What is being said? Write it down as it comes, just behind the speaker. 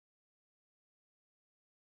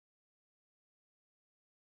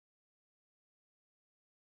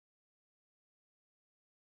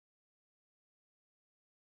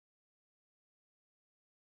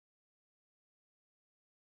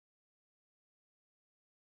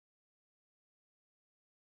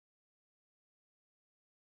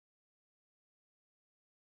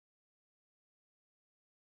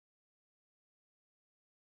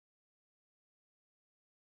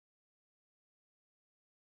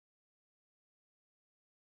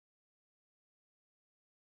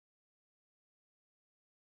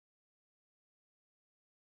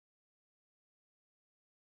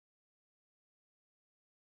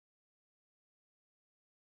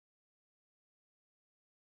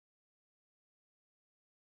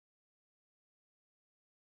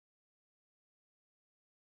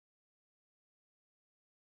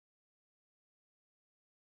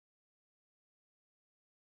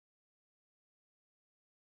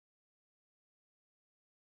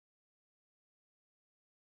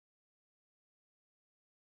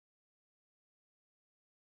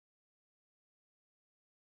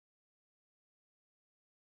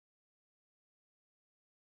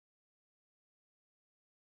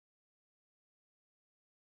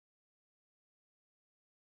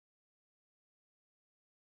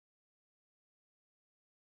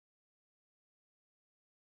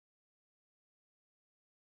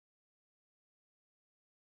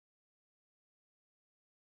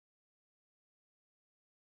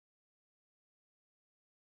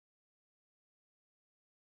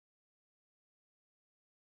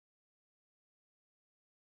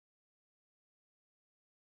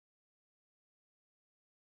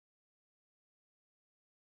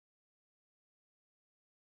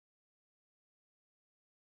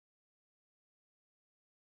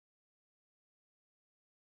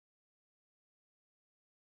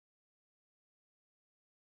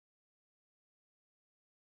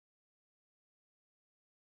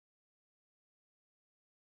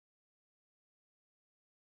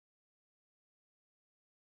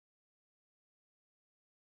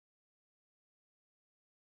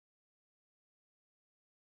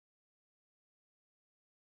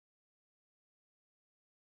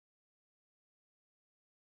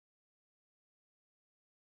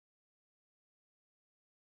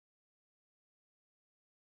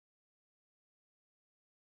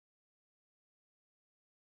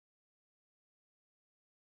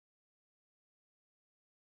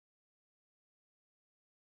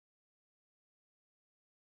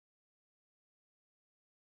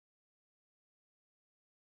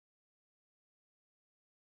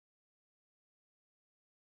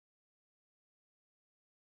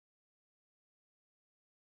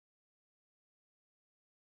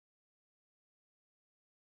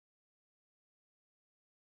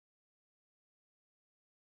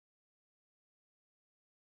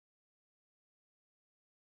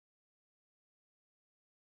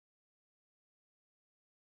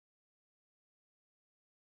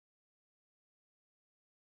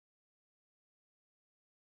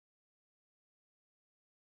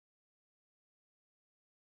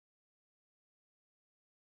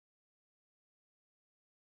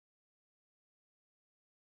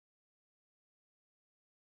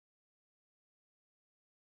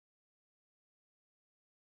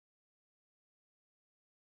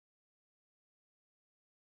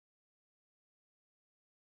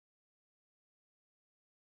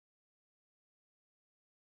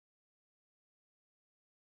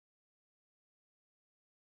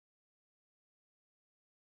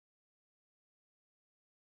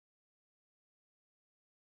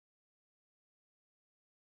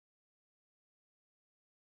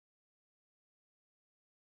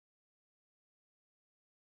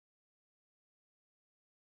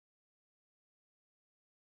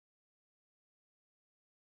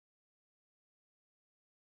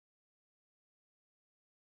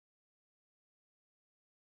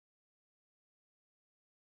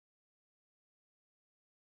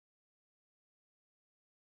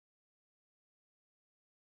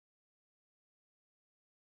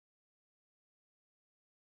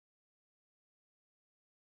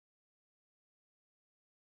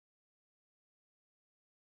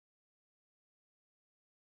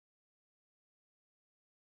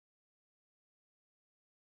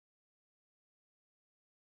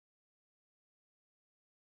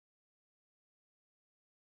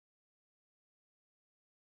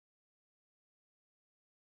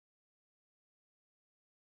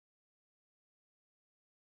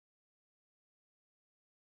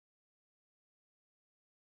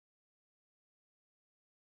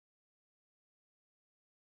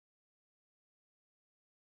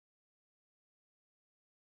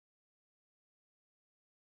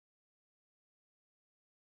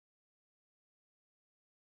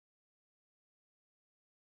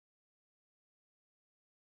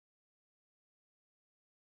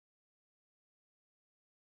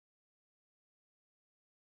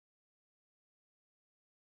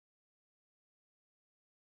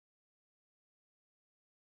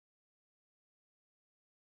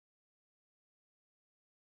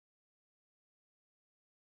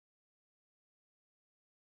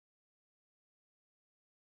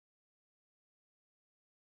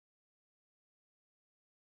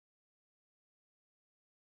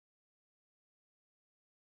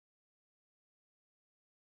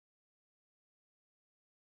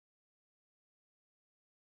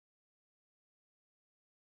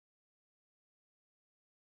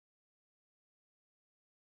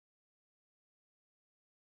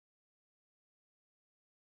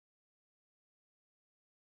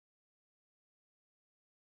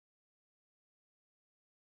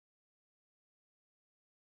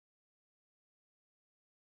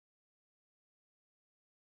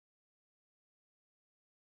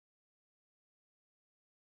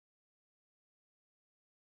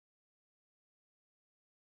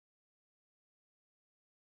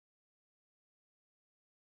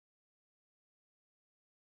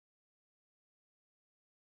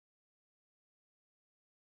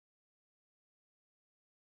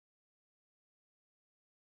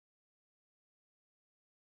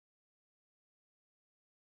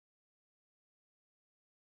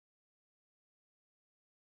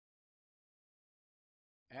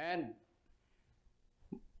And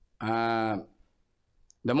uh,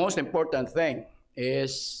 the most important thing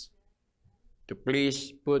is to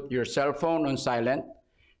please put your cell phone on silent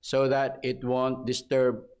so that it won't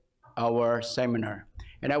disturb our seminar.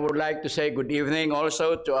 And I would like to say good evening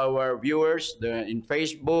also to our viewers in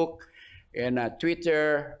Facebook, in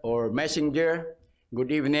Twitter or Messenger.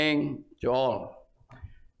 Good evening to all.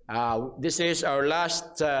 This is our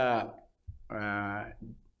last uh,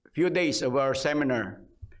 few days of our seminar.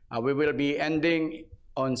 We will be ending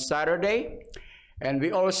on Saturday. And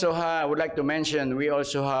we also have, I would like to mention, we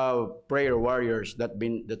also have prayer warriors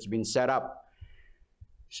that's been set up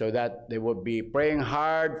so that they will be praying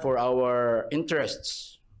hard for our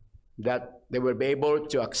interests, that they will be able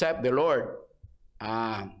to accept the Lord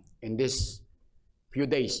in this few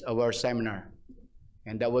days of our seminar.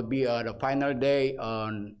 And that would be the final day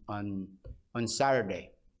on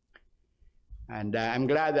Saturday. And I'm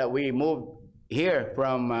glad that we moved here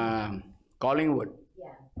from Collingwood.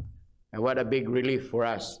 And what a big relief for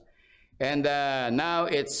us. And now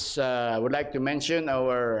I would like to mention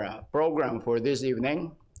our program for this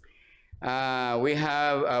evening. We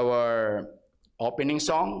have our opening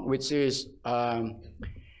song, which is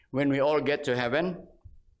When We All Get to Heaven.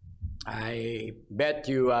 I bet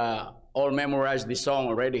you all memorized this song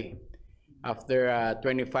already after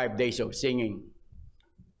 25 days of singing,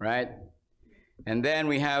 right? And then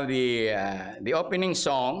we have the opening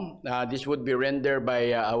song. This would be rendered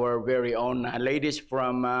by our very own ladies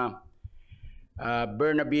from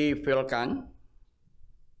Burnaby Philcan,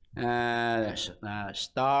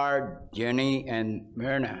 Star, Jenny, and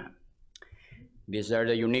Myrna. These are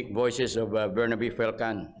the unique voices of Burnaby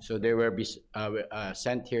Philcan. So they were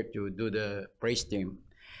sent here to do the praise team.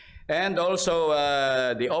 And also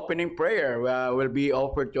the opening prayer will be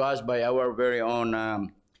offered to us by our very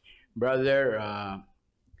own Brother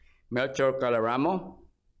Melchor Calaramo.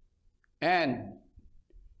 And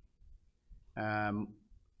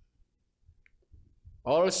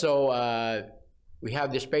also we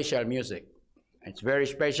have the special music. It's very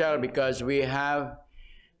special because we have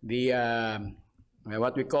the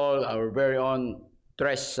what we call our very own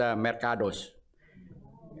Tres Mercados.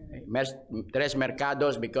 Tres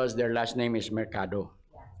Mercados because their last name is Mercado.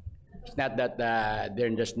 It's not that they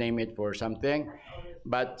just name it for something.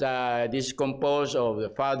 But this is composed of the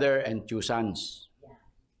father and two sons,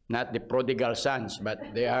 not the prodigal sons, but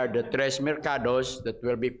they are the Tres Mercados that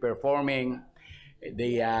will be performing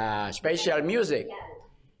the special music.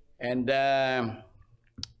 And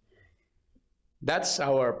that's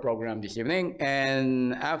our program this evening.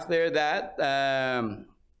 And after that,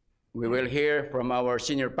 we will hear from our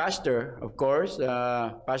senior pastor, of course,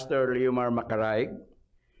 Pastor Leomar Macaraig,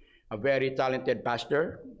 a very talented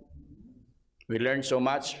pastor. We learned so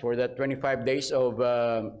much for the 25 days of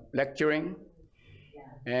lecturing.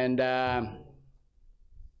 And,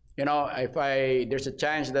 you know, if there's a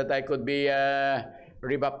chance that I could be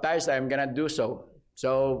rebaptized, I'm going to do so.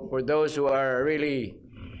 So for those who are really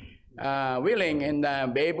willing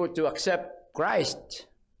and be able to accept Christ,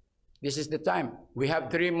 this is the time. We have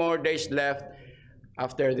 3 more days left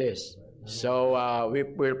after this. So we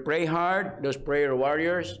will pray hard. Those prayer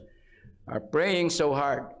warriors are praying so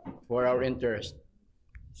hard for our interest.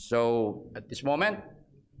 So at this moment,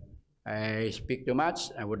 I speak too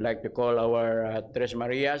much. I would like to call our Tres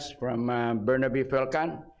Marias from Burnaby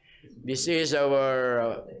Philcan. This is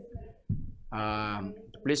our,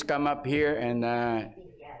 please come up here and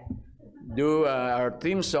do our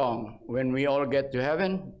theme song, When We All Get to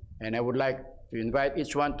Heaven. And I would like to invite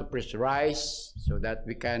each one to please rise so that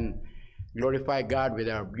we can glorify God with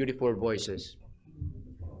our beautiful voices.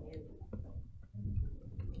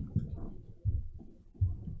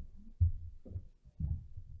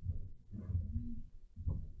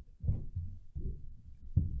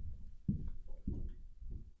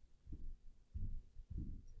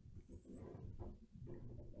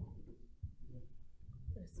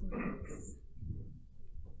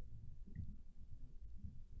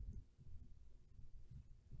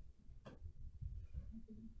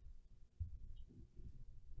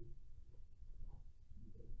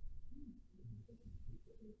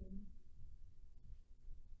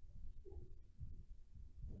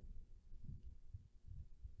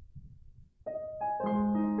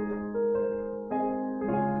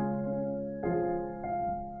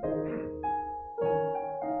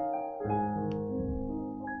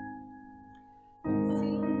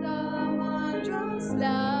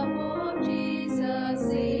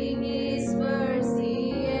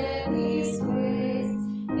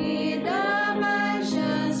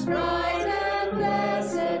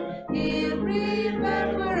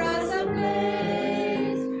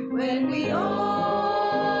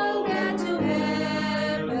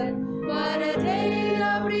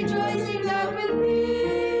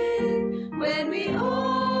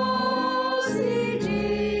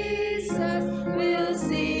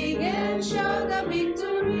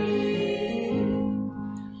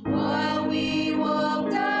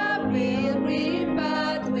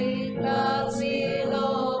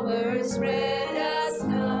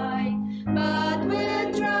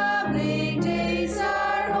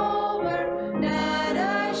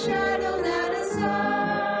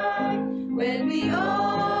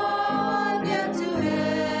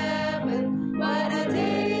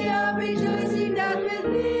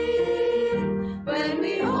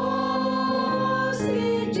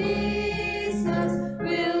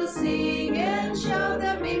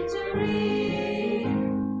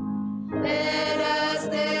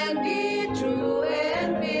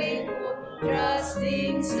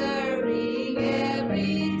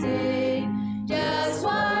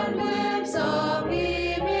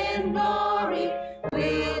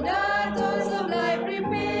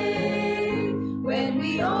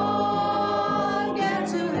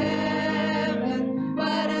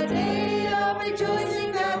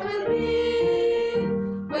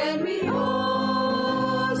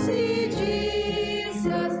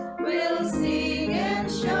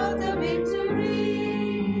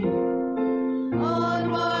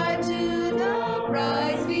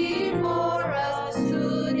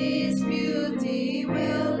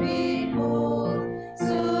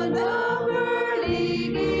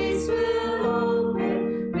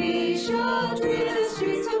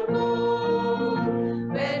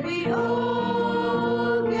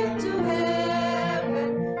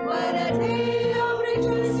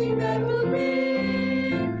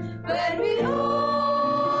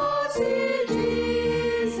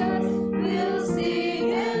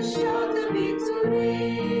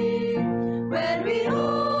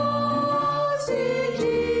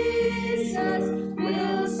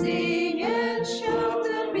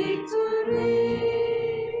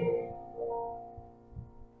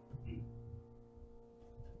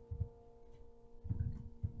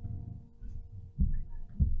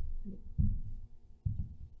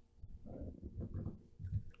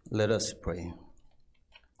 Let us pray.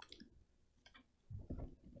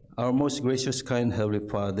 Our most gracious, kind Heavenly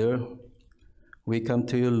Father, we come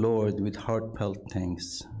to you, Lord, with heartfelt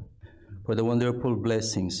thanks for the wonderful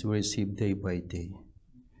blessings we receive day by day.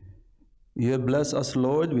 You have blessed us,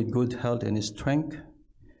 Lord, with good health and strength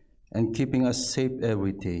and keeping us safe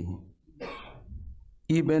every day.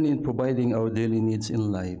 Even in providing our daily needs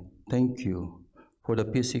in life, thank you for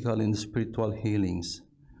the physical and spiritual healings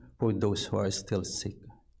for those who are still sick.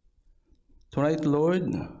 Tonight, Lord,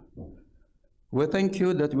 we thank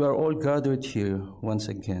you that we are all gathered here once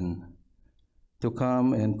again to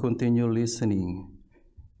come and continue listening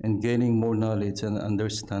and gaining more knowledge and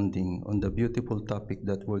understanding on the beautiful topic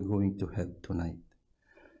that we're going to have tonight.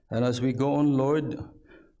 And as we go on, Lord,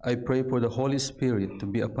 I pray for the Holy Spirit to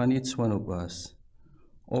be upon each one of us.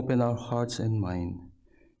 Open our hearts and mind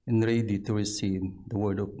and ready to receive the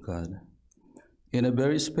Word of God. In a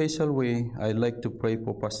very special way, I'd like to pray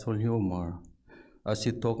for Pastor Leomar as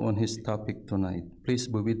he talks on his topic tonight. Please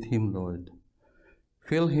be with him, Lord.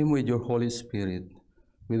 Fill him with your Holy Spirit,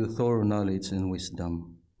 with thorough knowledge and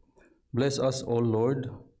wisdom. Bless us all, Lord,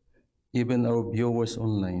 even our viewers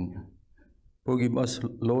online. Forgive us,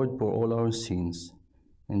 Lord, for all our sins.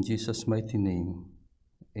 In Jesus' mighty name,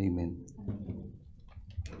 amen.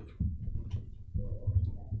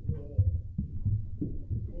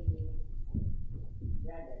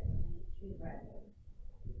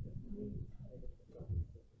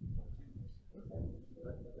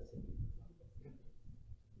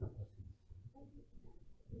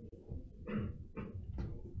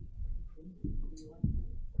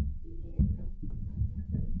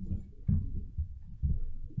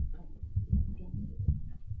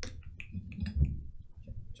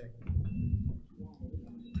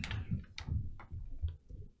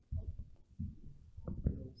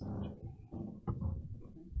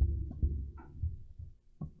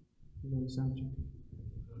 Sound check.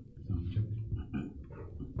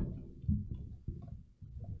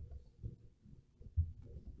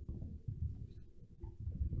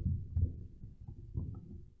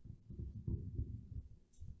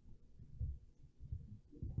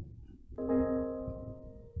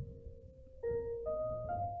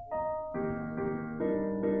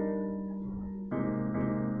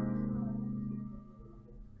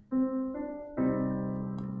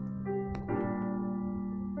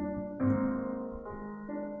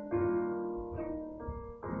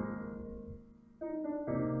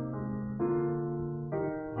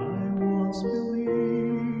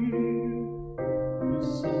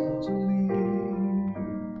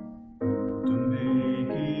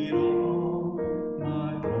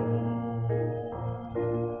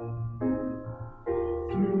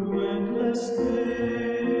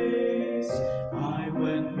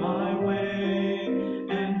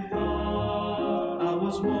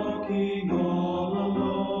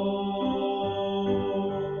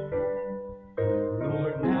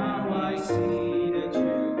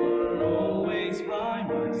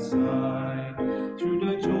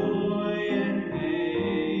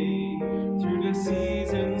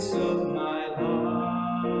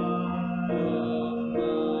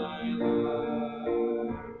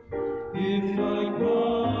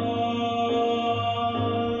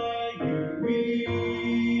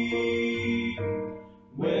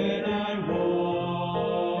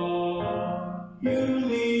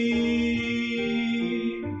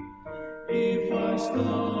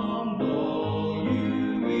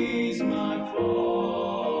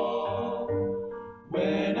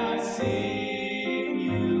 When I sing,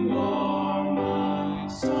 you are.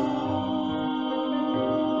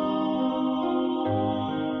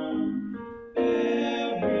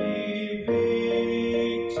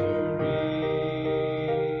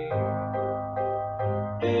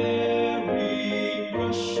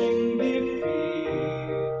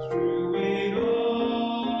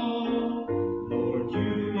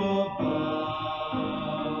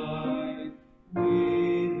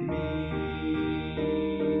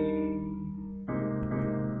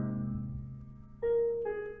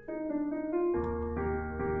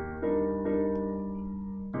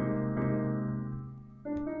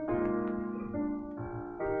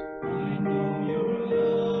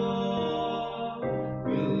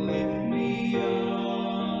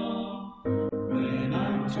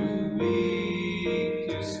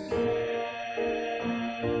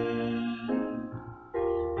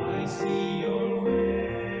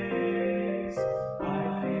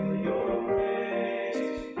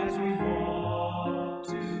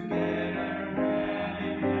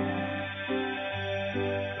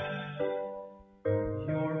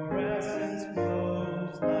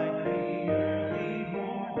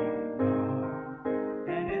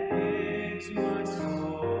 my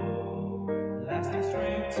soul lasting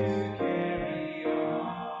strength to carry on.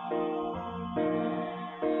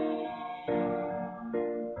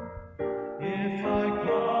 If I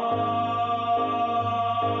cry,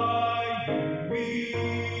 you weep.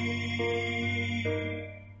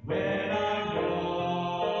 When I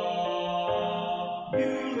walk,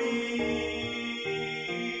 you lead.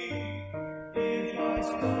 If I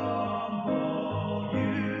stumble, you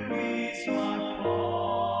ease my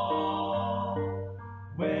fall.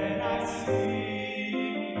 When I sing,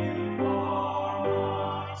 you are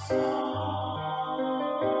my song.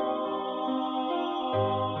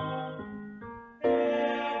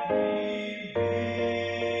 Every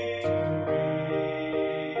victory,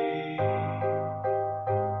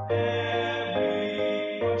 every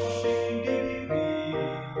crushing defeat,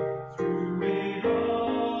 through it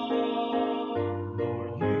all,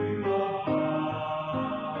 Lord, you abide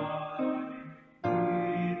with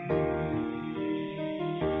me.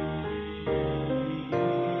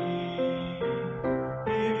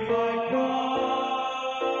 If I cry,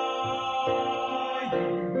 you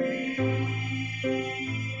weep.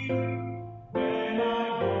 When I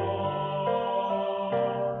walk,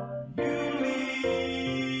 you lead.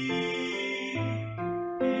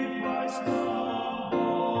 If I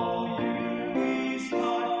stumble, you ease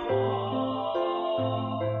my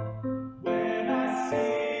fall. When I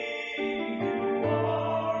sing, you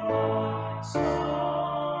are my song.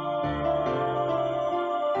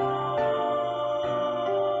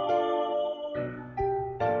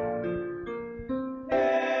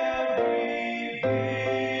 Every victory,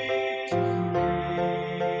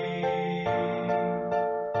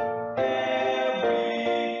 every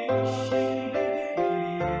crushing defeat,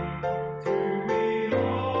 through it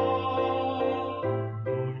all,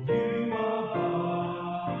 Lord, you abide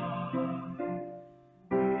with me.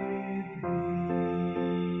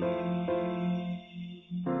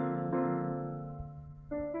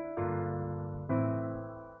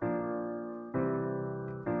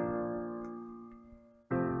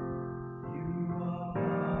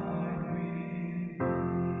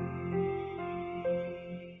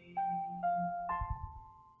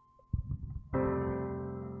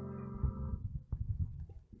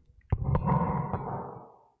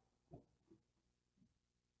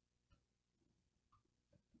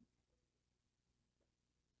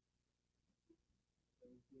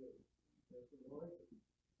 You abide with me.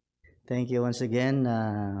 Thank you once again,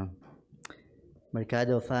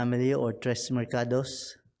 Mercado family or Tres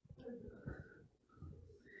Mercados.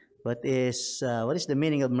 What is the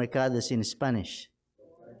meaning of mercados in Spanish?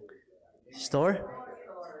 Store?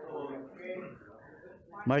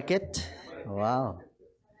 Market? Wow.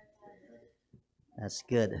 That's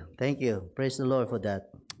good. Thank you. Praise the Lord for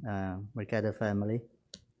that, Mercado family.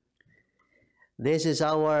 This is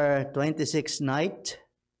our 26th night,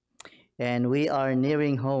 and we are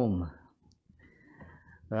nearing home,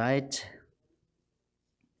 right?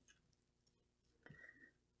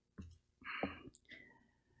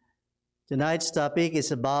 Tonight's topic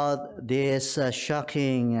is about this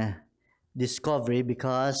shocking discovery,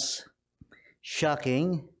 because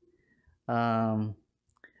shocking,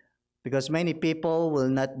 because many people will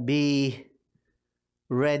not be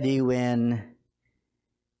ready when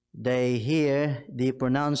they hear the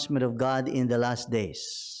pronouncement of God in the last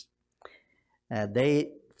days.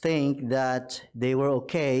 They think that they were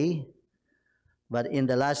okay, but in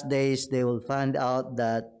the last days they will find out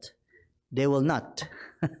that they will not.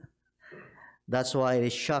 That's why it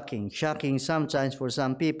is shocking. Shocking sometimes for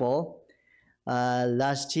some people.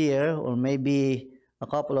 Last year, or maybe a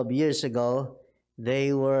couple of years ago,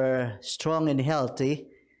 they were strong and healthy.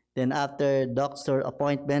 Then after doctor's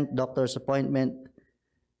appointment,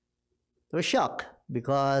 they were shocked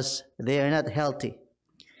because they are not healthy.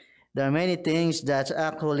 There are many things that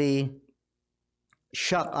actually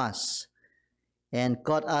shock us and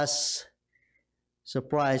caught us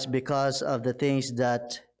surprised because of the things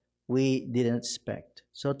that we didn't expect.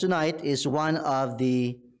 So tonight is one of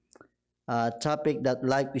the topic that I'd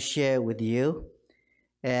like to share with you,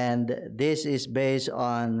 and this is based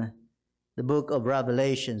on the book of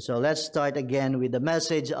Revelation. So let's start again with the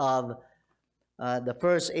message of the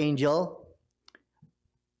first angel.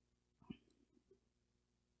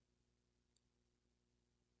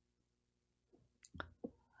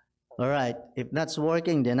 All right, if that's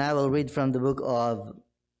working, then I will read from the book of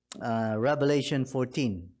Revelation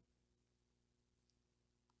 14.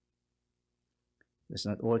 It's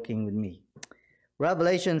not working with me.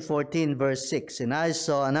 Revelation 14 verse 6, and I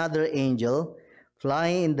saw another angel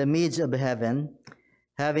flying in the midst of heaven,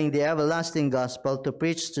 having the everlasting gospel to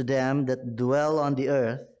preach to them that dwell on the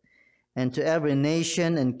earth, and to every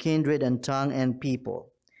nation and kindred and tongue and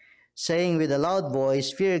people, saying with a loud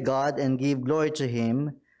voice, Fear God and give glory to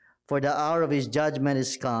him, for the hour of his judgment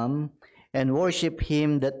is come, and worship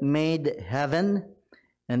him that made heaven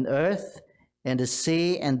and earth and the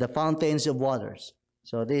sea and the fountains of waters.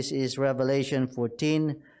 So this is Revelation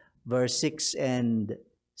 14, verse 6 and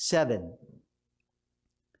 7.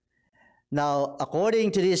 Now,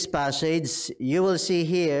 according to this passage, you will see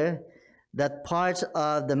here that part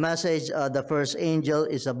of the message of the first angel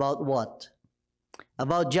is about what?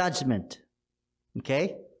 About judgment.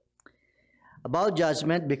 Okay? About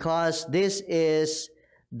judgment, because this is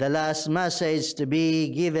the last message to be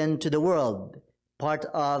given to the world, part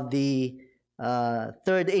of the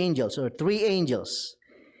third angels, or three angels.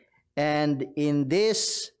 And in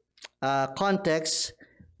this context,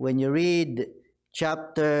 when you read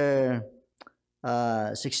chapter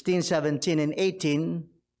 16, 17, and 18,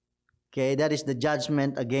 okay, that is the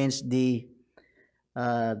judgment against the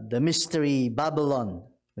mystery Babylon,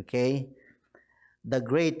 okay, the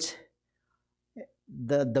great,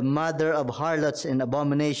 the mother of harlots and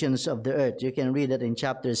abominations of the earth. You can read it in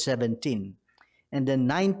chapter 17. And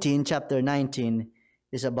then chapter 19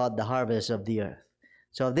 is about the harvest of the earth.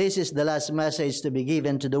 So this is the last message to be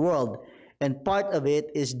given to the world, and part of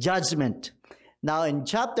it is judgment. Now in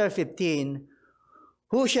chapter 15,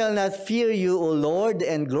 who shall not fear you, O Lord,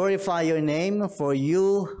 and glorify your name? For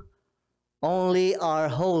you only are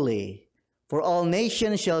holy. For all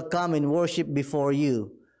nations shall come and worship before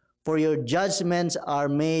you, for your judgments are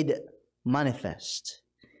made manifest.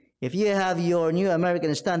 If you have your New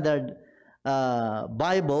American Standard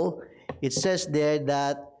Bible, it says there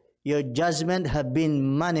that your judgment have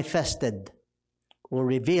been manifested or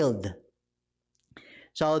revealed.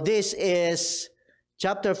 So this is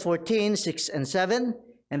chapter 14, 6 and 7,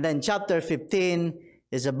 and then chapter 15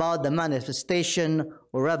 is about the manifestation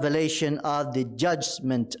or revelation of the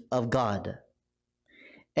judgment of God.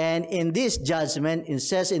 And in this judgment, it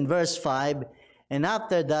says in verse 5, and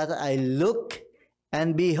after that I look,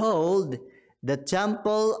 and behold, the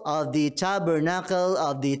temple of the tabernacle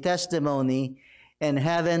of the testimony, and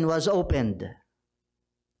heaven was opened.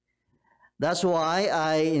 That's why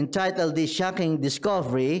I entitled this shocking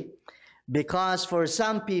discovery, because for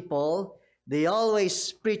some people, they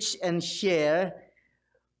always preach and share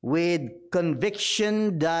with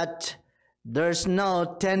conviction that there's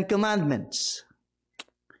no 10 Commandments.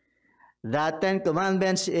 That 10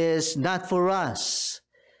 Commandments is not for us,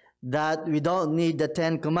 that we don't need the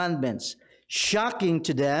 10 Commandments. Shocking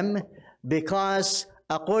to them, because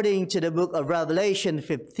according to the book of Revelation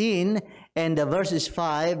 15 and the verses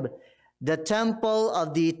 5, the temple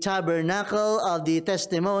of the tabernacle of the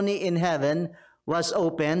testimony in heaven was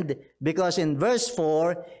opened, because in verse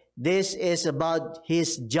 4, this is about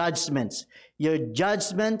his judgments. Your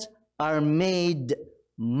judgments are made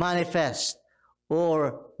manifest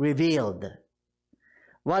or revealed.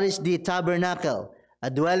 What is the tabernacle?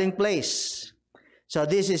 A dwelling place. So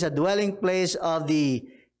this is a dwelling place of the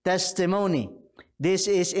testimony. This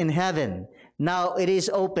is in heaven. Now it is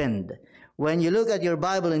opened. When you look at your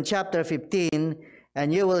Bible in chapter 15,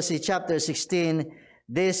 and you will see chapter 16,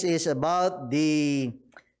 this is about the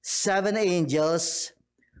 7 angels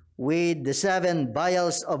with the 7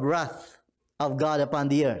 vials of wrath of God upon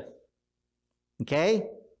the earth. Okay?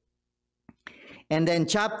 And then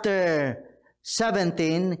chapter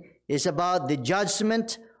 17 is about the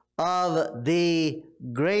judgment of the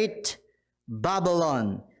great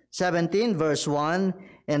Babylon. 17 verse 1,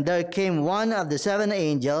 and there came one of the 7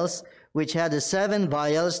 angels which had the 7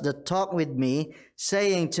 vials that talked with me,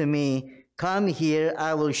 saying to me, Come here,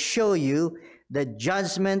 I will show you the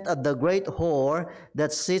judgment of the great whore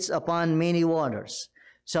that sits upon many waters.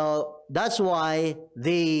 So that's why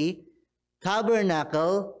the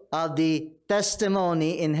tabernacle of the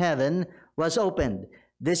testimony in heaven was opened.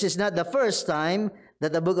 This is not the first time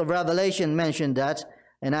that the book of Revelation mentioned that,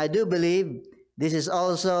 and I do believe this is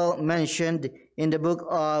also mentioned in the book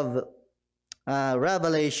of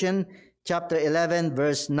Revelation, chapter 11,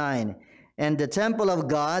 verse 9. And the temple of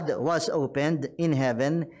God was opened in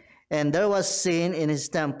heaven, and there was seen in his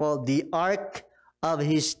temple the ark of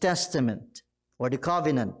his testament, or the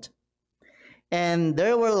covenant. And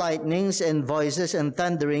there were lightnings and voices and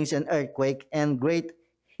thunderings and earthquake and great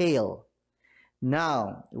hail.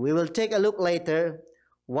 Now, we will take a look later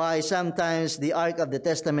why sometimes the ark of the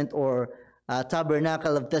testament or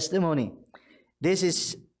tabernacle of testimony. This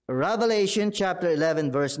is Revelation chapter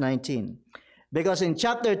 11 verse 19. Because in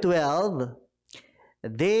chapter 12,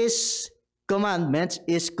 this commandment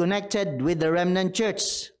is connected with the remnant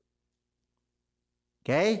church.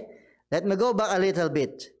 Okay? Let me go back a little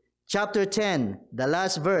bit. Chapter 10, the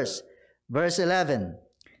last verse. Verse 11.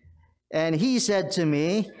 And he said to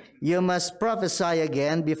me, you must prophesy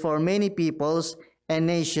again before many peoples and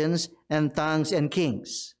nations and tongues and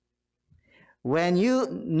kings. When you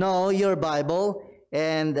know your Bible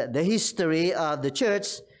and the history of the church,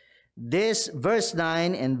 this verse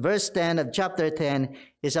 9 and verse 10 of chapter 10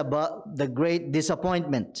 is about the great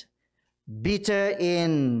disappointment. Bitter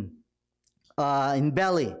in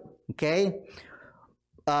belly, okay?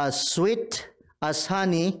 Sweet as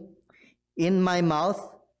honey in my mouth,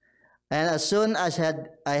 and as soon as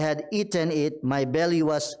I had eaten it, my belly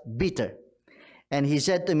was bitter. And he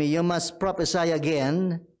said to me, you must prophesy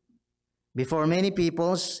again before many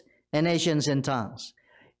peoples and nations and tongues.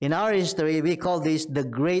 In our history, we call this the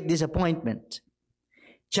great disappointment.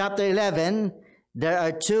 Chapter 11, there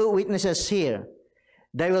are two witnesses here.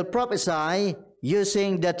 They will prophesy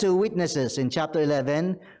using the two witnesses in chapter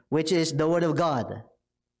 11, which is the Word of God.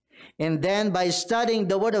 And then by studying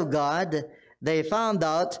the Word of God, they found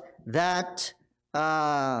out that,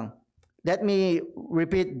 let me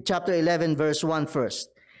repeat chapter 11, verse 1 first.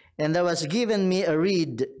 And there was given me a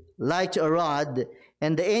reed like to a rod,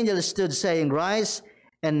 and the angel stood saying, rise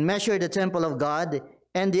and measure the temple of God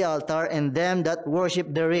and the altar and them that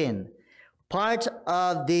worship therein. Part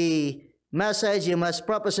of the message you must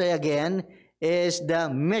prophesy again is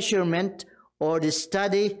the measurement or the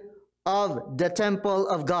study of the temple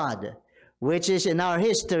of God, which is in our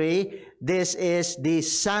history, this is the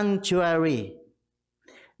sanctuary.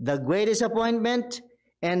 The great disappointment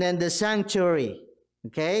and then the sanctuary,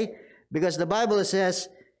 okay? Because the Bible says,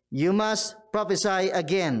 you must prophesy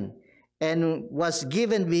again, and was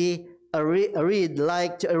given me a reed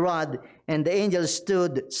like to a rod, and the angel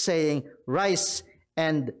stood saying, rise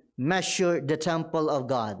and measure the temple of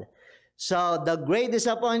God. So the great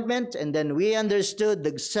disappointment, and then we understood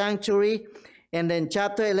the sanctuary, and then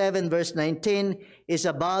chapter 11 verse 19 is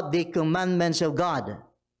about the commandments of God,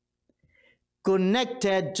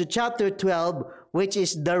 connected to chapter 12, which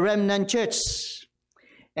is the remnant church.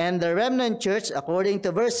 And the remnant church, according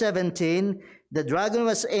to verse 17, the dragon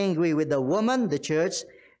was angry with the woman, the church,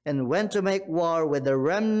 and went to make war with the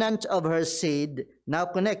remnant of her seed, now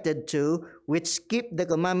connected to, which keep the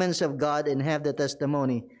commandments of God and have the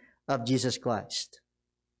testimony of Jesus Christ.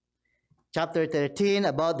 Chapter 13,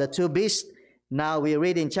 about the two beasts. Now we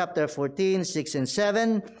read in chapter 14, 6 and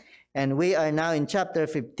 7, and we are now in chapter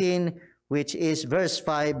 15, which is verse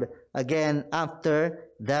 5. Again, after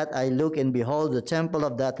that I look and behold, the temple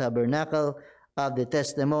of the tabernacle of the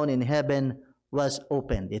testimony in heaven was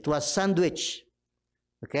opened. It was sandwiched.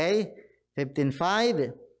 Okay?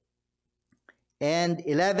 15:5 and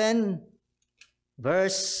 11,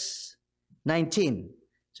 verse 19.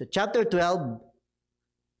 So chapter 12,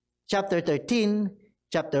 chapter 13,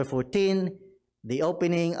 chapter 14, the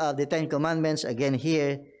opening of the Ten Commandments. Again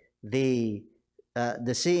here, the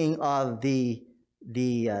seeing of the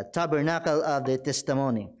tabernacle of the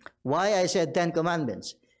testimony. Why I said 10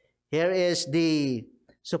 commandments? Here is the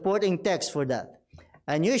supporting text for that.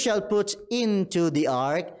 And you shall put into the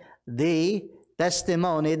ark the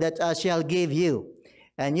testimony that I shall give you.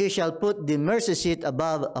 And you shall put the mercy seat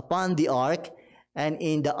above upon the ark, and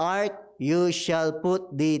in the ark you shall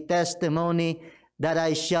put the testimony that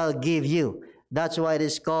I shall give you. That's why it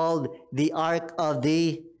is called the Ark of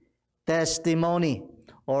the Testimony,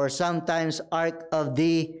 or sometimes Ark of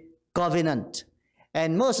the Covenant.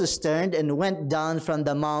 And Moses turned and went down from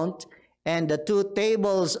the mount, and the two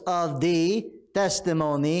tables of the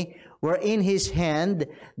testimony were in his hand.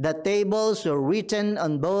 The tables were written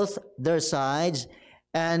on both their sides,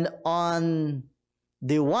 and on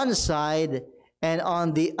the one side and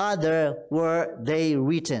on the other were they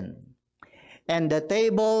written. And the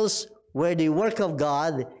tables were the work of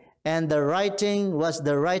God, and the writing was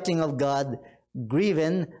the writing of God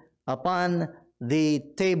graven upon the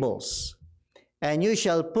tables. And you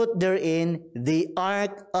shall put therein the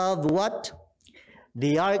ark of what?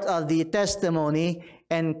 The ark of the testimony,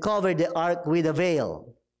 and cover the ark with a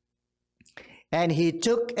veil. And he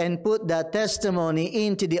took and put the testimony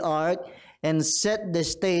into the ark, and set the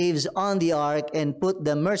staves on the ark, and put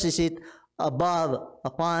the mercy seat above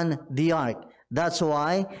upon the ark. That's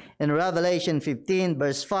why in Revelation 15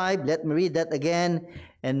 verse 5, let me read that again.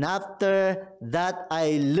 And after that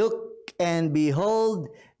I looked, and behold,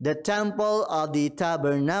 the temple of the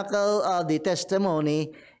tabernacle of the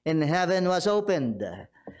testimony in heaven was opened.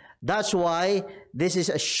 That's why this is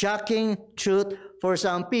a shocking truth for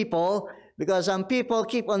some people, because some people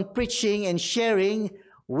keep on preaching and sharing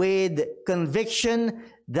with conviction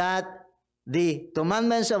that the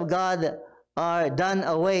commandments of God are done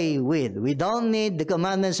away with. We don't need the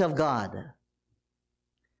commandments of God.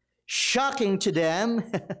 Shocking to them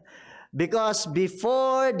Because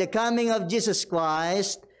before the coming of Jesus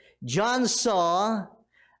Christ, John saw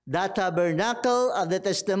the tabernacle of the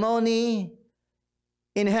testimony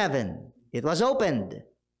in heaven. It was opened,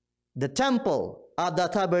 the temple of the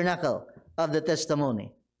tabernacle of the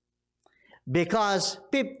testimony. Because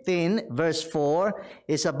 15 verse 4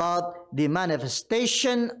 is about the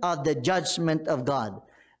manifestation of the judgment of God.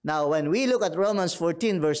 Now, when we look at Romans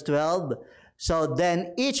 14 verse 12, so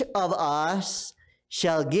then each of us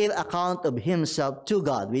shall give account of himself to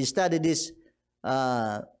God. We studied this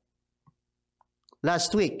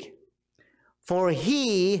last week. For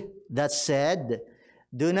he that said,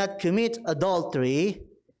 do not commit adultery,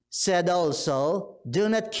 said also, do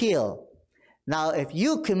not kill. Now, if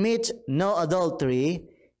you commit no adultery,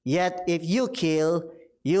 yet if you kill,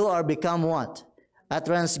 you are become what? A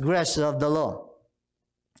transgressor of the law.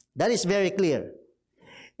 That is very clear.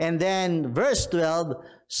 And then verse 12,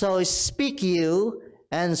 so speak you,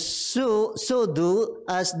 and so do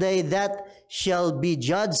as they that shall be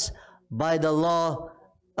judged by the law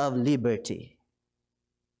of liberty.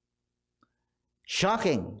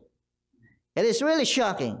 Shocking. It is really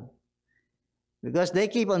shocking. Because they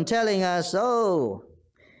keep on telling us, oh,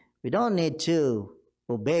 we don't need to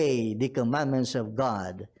obey the commandments of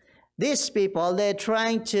God. These people, they're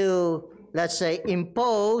trying to, let's say,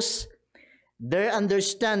 impose their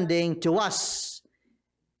understanding to us.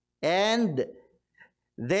 And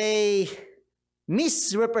they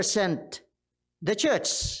misrepresent the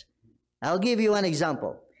church. I'll give you an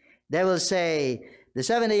example. They will say, the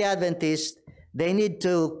Seventh-day Adventists, they need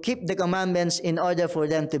to keep the commandments in order for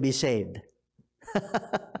them to be saved.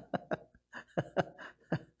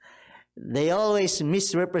 They always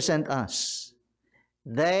misrepresent us.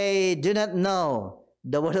 They do not know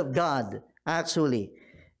the Word of God, actually.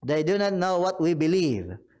 They do not know what we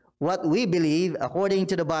believe. What we believe, according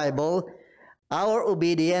to the Bible, our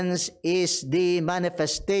obedience is the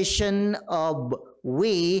manifestation of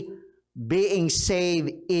we being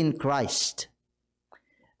saved in Christ.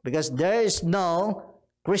 Because there is no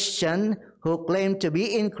Christian who claim to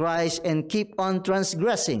be in Christ and keep on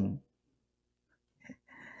transgressing.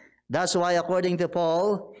 That's why, according to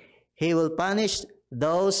Paul, he will punish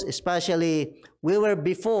those, especially we were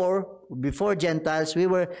before Gentiles, we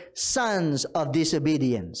were sons of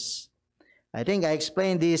disobedience. I think I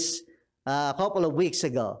explained this a couple of weeks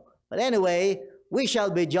ago. But anyway, we shall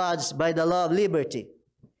be judged by the law of liberty.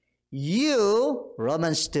 You,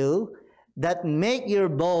 Romans 2, that make your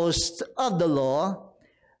boast of the law,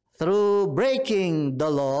 through breaking the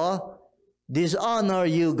law, dishonor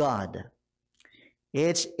you God.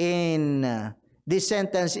 It's in, this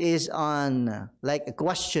sentence is on like a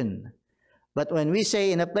question. But when we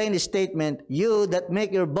say in a plain statement, you that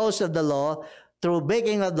make your boast of the law, through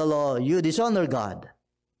breaking of the law, you dishonor God.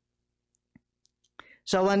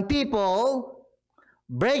 So when people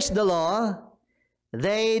breaks the law,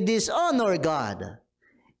 they dishonor God.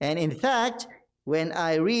 And in fact, when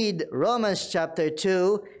I read Romans chapter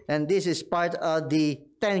 2, and this is part of the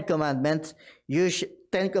Ten Commandments, you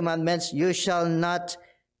shall not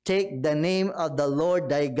take the name of the Lord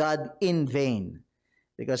thy God in vain.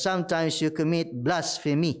 Because sometimes you commit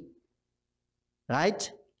blasphemy.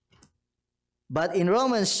 Right? But in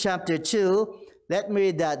Romans chapter 2, let me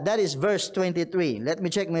read that. That is verse 23. Let me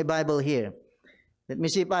check my Bible here. Let me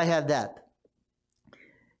see if I have that.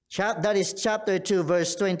 That is chapter 2,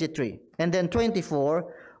 verse 23. And then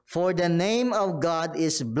 24, for the name of God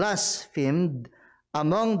is blasphemed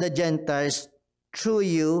among the Gentiles through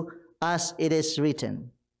you, as it is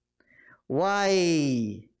written.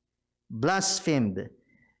 Why blasphemed?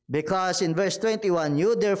 Because in verse 21,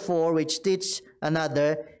 you therefore which teach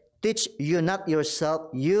another, teach you not yourself.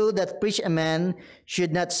 You that preach a man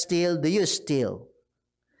should not steal, do you steal?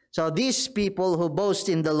 So these people who boast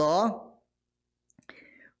in the law,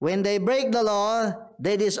 when they break the law,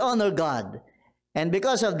 they dishonor God. And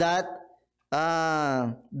because of that,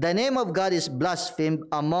 the name of God is blasphemed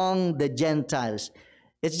among the Gentiles.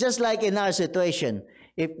 It's just like in our situation.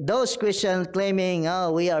 If those Christians claiming,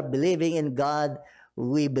 oh, we are believing in God,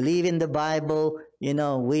 we believe in the Bible, you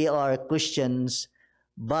know, we are Christians,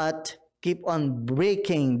 but keep on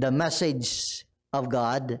breaking the message of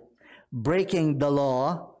God, breaking the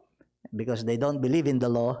law, because they don't believe in the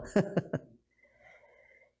law.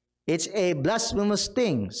 It's a blasphemous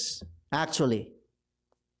thing, actually.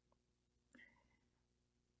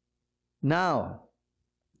 Now,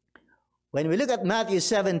 when we look at Matthew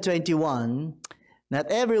 7:21, not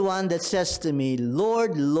everyone that says to me,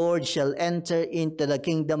 Lord, Lord, shall enter into the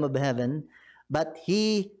kingdom of heaven, but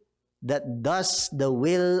he that does the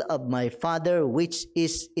will of my Father which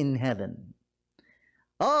is in heaven.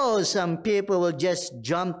 Oh, some people will just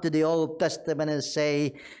jump to the Old Testament and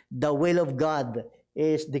say the will of God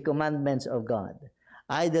is the commandments of God.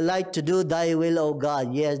 I delight to do thy will, O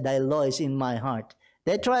God. Yes, thy law is in my heart.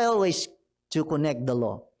 They try always to connect the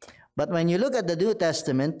law. But when you look at the New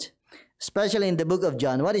Testament, especially in the book of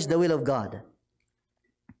John, what is the will of God?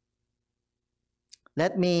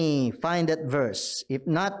 Let me find that verse. If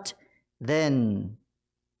not, then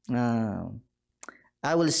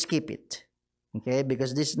I will skip it. Okay,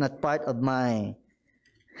 because this is not part of my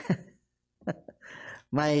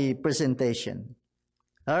my presentation.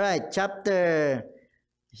 All right,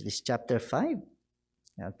 is this chapter 5?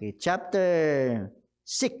 Okay, chapter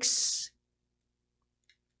 6.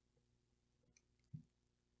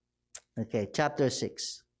 Okay, chapter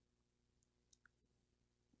 6.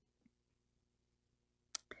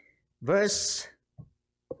 Verse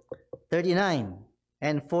 39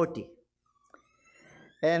 and 40.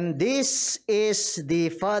 And this is the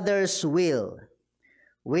Father's will,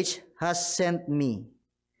 which has sent me,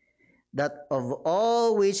 that of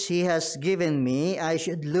all which he has given me, I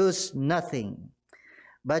should lose nothing,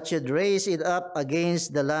 but should raise it up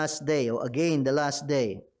against the last day, or again the last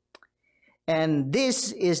day. And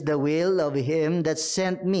this is the will of him that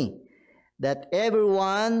sent me, that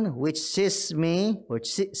everyone which sees me, or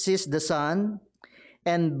sees the Son,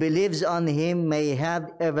 and believes on him may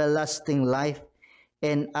have everlasting life,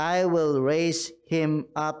 and I will raise him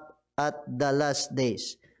up at the last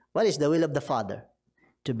days. What is the will of the Father?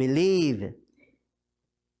 To believe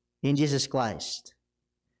in Jesus Christ.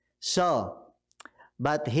 So,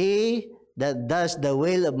 but he that does the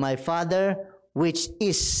will of my Father which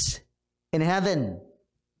is in heaven.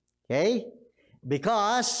 Okay?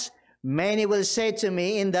 Because many will say to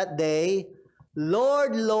me in that day,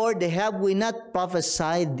 Lord, Lord, have we not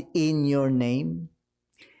prophesied in your name?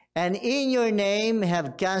 And in your name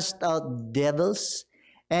have cast out devils,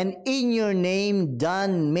 and in your name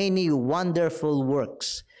done many wonderful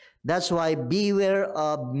works. That's why beware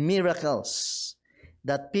of miracles,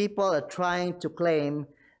 that people are trying to claim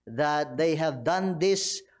that they have done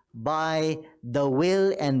this by the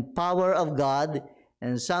will and power of God,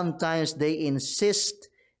 and sometimes they insist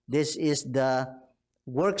this is the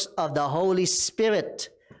works of the Holy Spirit.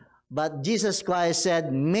 But Jesus Christ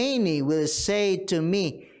said, many will say to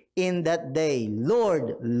me in that day,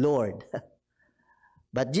 Lord, Lord.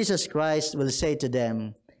 But Jesus Christ will say to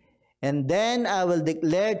them, and then I will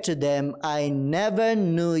declare to them, I never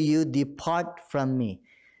knew you, depart from me.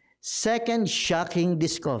 Second shocking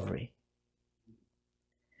discovery.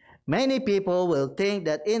 Many people will think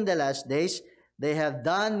that in the last days, they have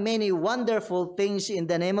done many wonderful things in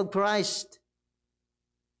the name of Christ.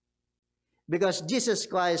 Because Jesus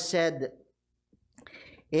Christ said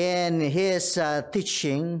in his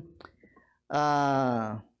teaching,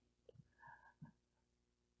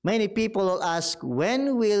 many people will ask,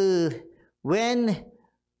 when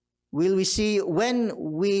we see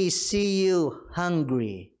you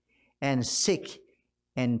hungry and sick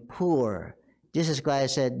and poor? Jesus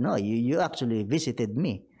Christ said, no, you actually visited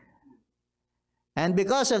me. And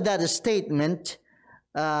because of that statement,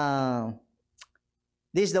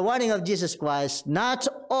 this is the warning of Jesus Christ, not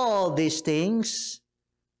all these things,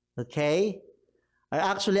 okay, are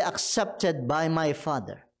actually accepted by my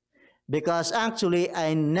Father. Because actually,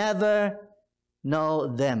 I never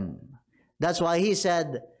know them. That's why he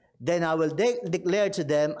said, then I will declare to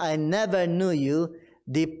them, I never knew you.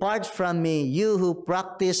 Depart from me, you who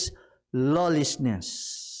practice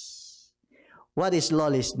lawlessness. What is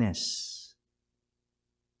lawlessness?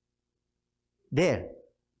 There.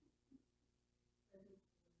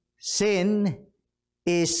 Sin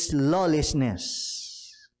is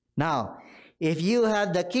lawlessness. Now, if you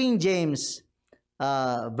have the King James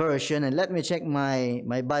version, and let me check my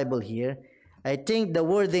Bible here, I think the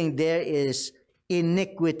wording there is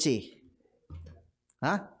iniquity.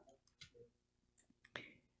 Huh?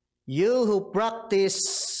 You who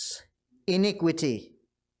practice iniquity.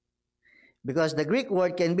 Because the Greek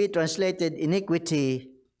word can be translated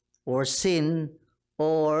iniquity or sin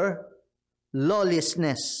or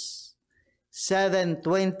lawlessness.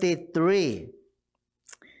 7:23.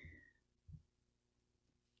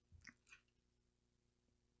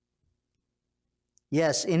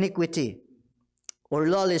 Yes, iniquity or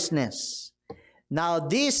lawlessness. Now,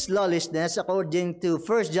 this lawlessness, according to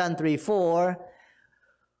 1 John 3:4,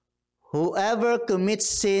 whoever commits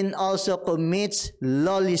sin also commits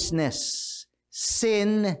lawlessness.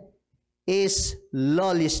 Sin is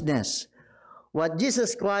lawlessness. What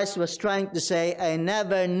Jesus Christ was trying to say, I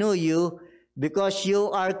never knew you because you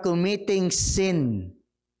are committing sin.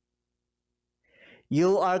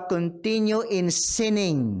 You are continue in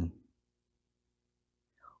sinning.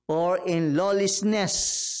 or in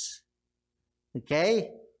lawlessness.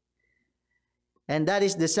 Okay? And that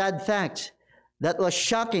is the sad fact. That was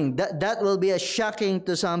shocking. That will be a shocking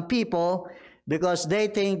to some people because they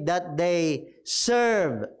think that they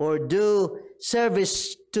serve or do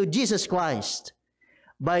service to Jesus Christ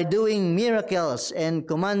by doing miracles and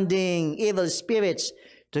commanding evil spirits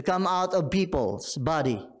to come out of people's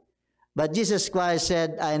body. But Jesus Christ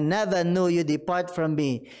said, I never knew you, depart from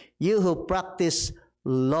me, you who practice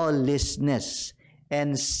lawlessness.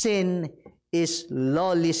 And sin is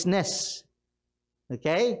lawlessness.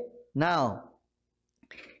 Okay? Now,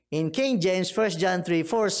 in King James, 1 John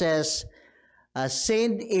 3:4 says,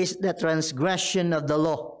 sin is the transgression of the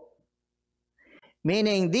law.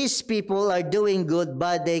 Meaning these people are doing good,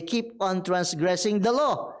 but they keep on transgressing the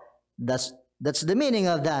law. That's the meaning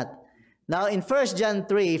of that. Now in 1 John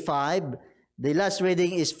 3:5, the last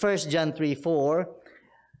reading is 1 John 3:4.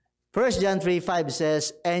 1 John 3:5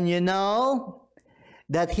 says, and you know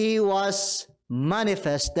that he was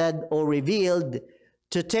manifested or revealed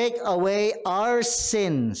to take away our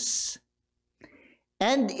sins.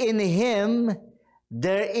 And in him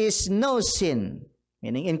there is no sin,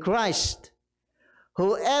 meaning in Christ.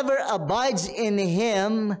 Whoever abides in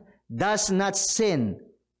him does not sin.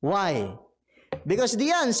 Why? Because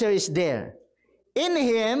the answer is there. In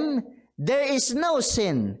him there is no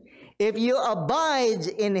sin. If you abide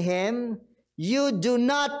in him, you do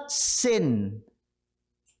not sin.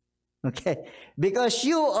 Okay? Because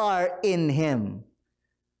you are in him.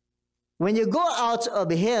 When you go out of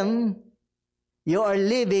him, you are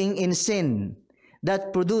living in sin.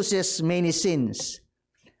 That produces many sins.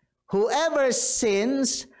 Whoever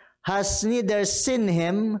sins has neither seen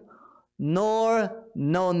him nor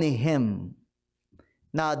known him.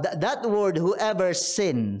 Now, that word, whoever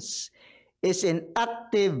sins, is an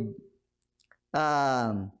active,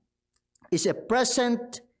 is a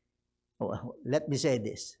present, let me say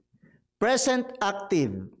this, present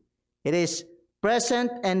active. It is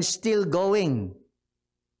present and still going.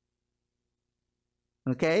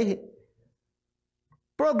 Okay?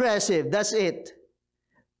 Progressive, that's it.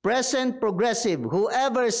 Present progressive.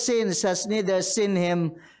 Whoever sins has neither seen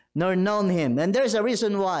him nor known him. And there's a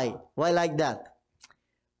reason why. Why like that?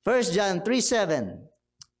 1 John 3:7.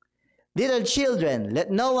 Little children, let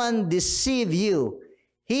no one deceive you.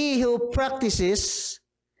 He who practices,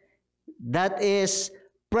 that is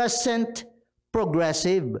present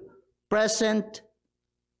progressive, present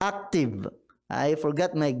active. I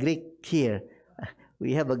forgot my Greek here.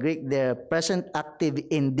 We have a Greek there, present active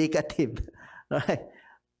indicative. All right.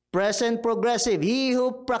 Present progressive. He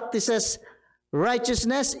who practices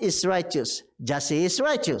righteousness is righteous, just he is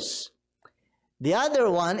righteous. The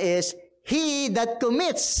other one is, he that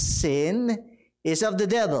commits sin is of the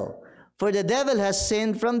devil, for the devil has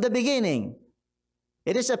sinned from the beginning.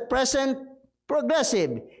 It is a present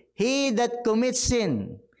progressive. He that commits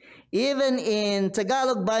sin. Even in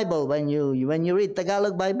Tagalog Bible, when you read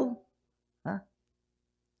Tagalog Bible,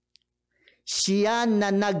 siya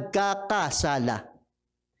na nagkakasala.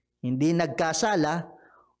 Hindi nagkasala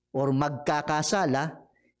or magkakasala.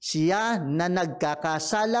 Siya na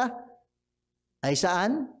nagkakasala ay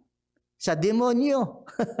saan? Sa demonyo.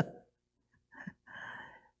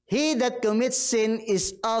 He that commits sin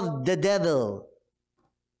is of the devil.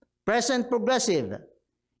 Present progressive.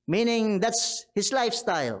 Meaning that's his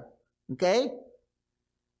lifestyle. Okay?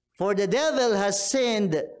 For the devil has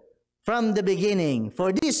sinned from the beginning.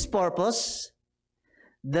 For this purpose,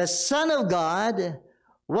 the Son of God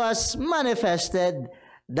was manifested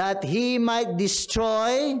that he might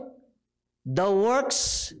destroy the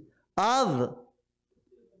works of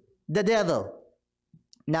the devil.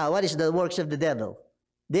 Now, what is the works of the devil?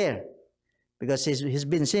 There. Because he's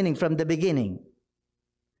been sinning from the beginning.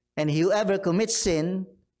 And whoever commits sin,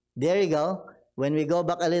 there you go. When we go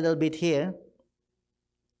back a little bit here,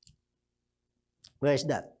 where is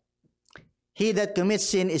that? He that commits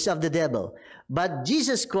sin is of the devil. But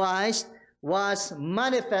Jesus Christ was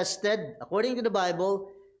manifested, according to the Bible,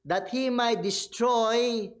 that he might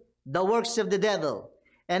destroy the works of the devil.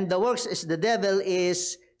 And the works of the devil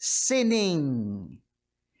is sinning.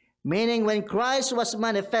 Meaning when Christ was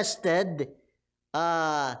manifested,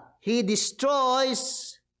 he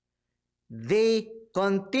destroys the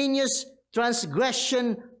continuous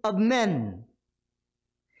transgression of men.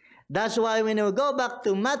 That's why when we go back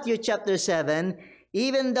to Matthew chapter 7,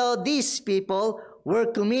 even though these people were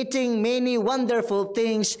committing many wonderful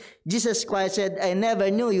things, Jesus Christ said, I never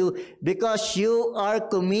knew you because you are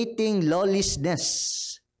committing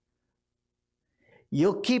lawlessness.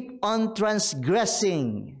 You keep on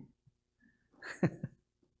transgressing.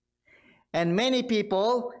 And many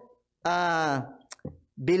people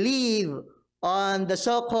believe on the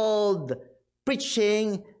so-called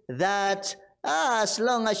preaching that as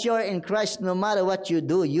long as you're in Christ, no matter what you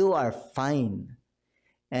do, you are fine.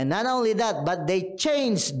 And not only that, but they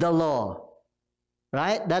changed the law,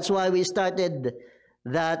 right? That's why we started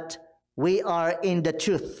that we are in the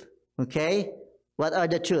truth, okay? What are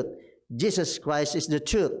the truth? Jesus Christ is the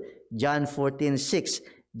truth. John 14:6,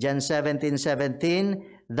 John 17:17,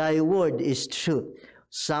 thy word is truth.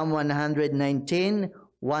 Psalm 119,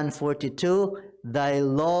 142, thy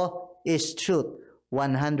law is truth.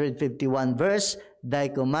 151 verse, thy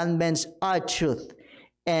commandments are truth.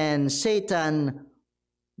 And Satan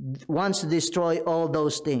wants to destroy all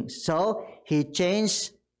those things. So he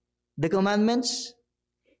changed the commandments,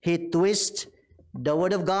 he twists the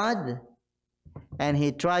word of God, and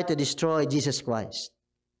he tried to destroy Jesus Christ.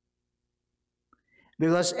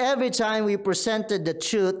 Because every time we presented the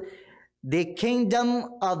truth, the kingdom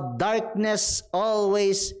of darkness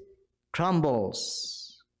always crumbles.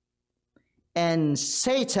 And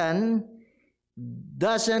Satan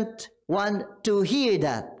doesn't want to hear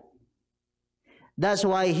that. That's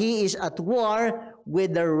why he is at war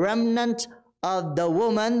with the remnant of the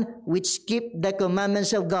woman which keep the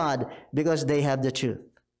commandments of God, because they have the truth.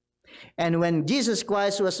 And when Jesus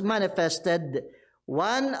Christ was manifested,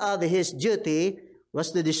 one of his duty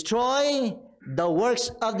was to destroy the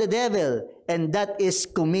works of the devil, and that is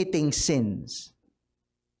committing sins.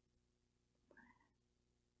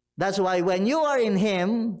 That's why when you are in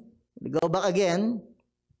him, we go back again,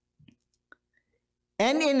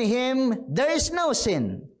 and in him there is no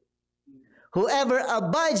sin. Whoever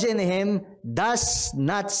abides in him does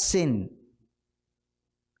not sin.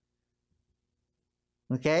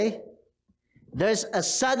 Okay? There's a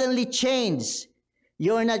suddenly change.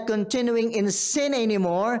 You're not continuing in sin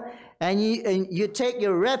anymore, and you take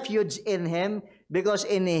your refuge in him, because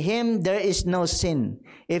in him there is no sin.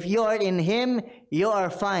 If you are in him, you are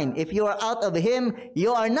fine. If you are out of him,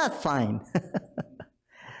 you are not fine.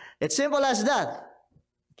 It's simple as that.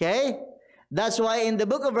 Okay? That's why in the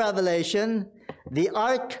book of Revelation, the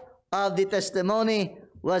ark of the testimony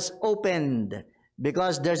was opened,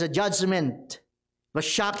 because there's a judgment. It was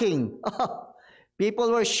shocking.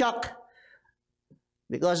 People were shocked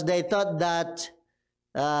because they thought that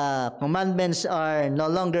commandments are no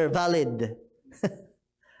longer valid.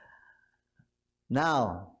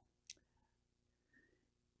 Now,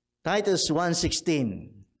 Titus 1:16.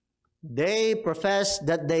 They profess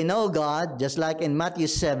that they know God, just like in Matthew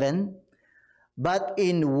 7, but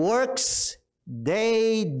in works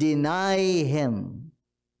they deny him,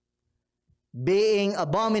 being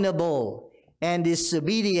abominable and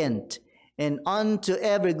disobedient, and unto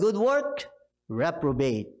every good work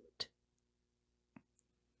reprobate.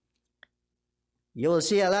 You will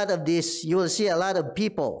see a lot of this. You will see a lot of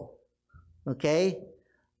people. Okay?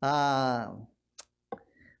 I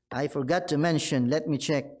forgot to mention. Let me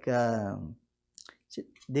check.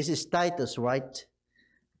 This is Titus, right?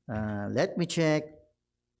 Let me check.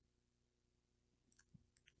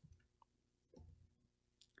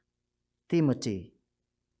 Timothy.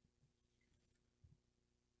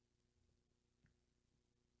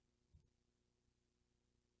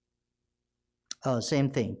 Oh, same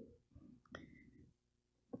thing.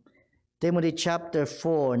 Timothy chapter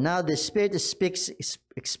 4. Now the Spirit speaks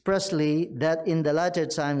expressly that in the latter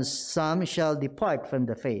times some shall depart from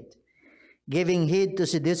the faith, giving heed to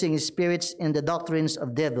seducing spirits and the doctrines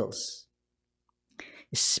of devils,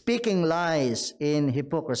 speaking lies in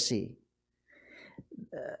hypocrisy.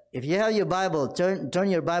 If you have your Bible, turn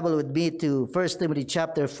your Bible with me to 1 Timothy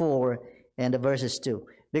chapter 4 and the verses 2.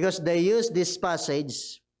 Because they use this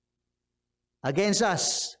passage against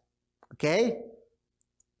us. Okay?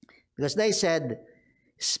 Because they said,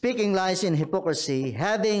 speaking lies in hypocrisy,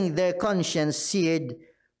 having their conscience seared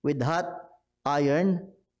with hot iron,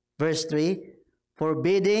 verse 3,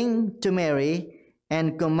 forbidding to marry,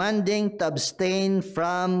 and commanding to abstain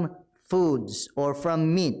from foods or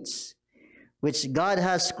from meats, which God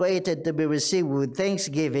has created to be received with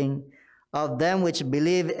thanksgiving of them which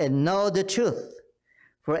believe and know the truth.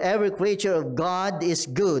 For every creature of God is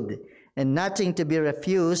good, and nothing to be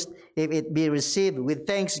refused if it be received with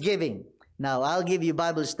thanksgiving. Now, I'll give you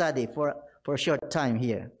Bible study for a short time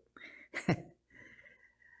here.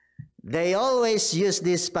 They always use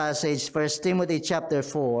this passage, 1 Timothy chapter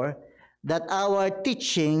 4, that our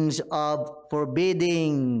teachings of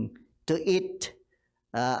forbidding to eat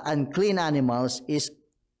unclean animals is,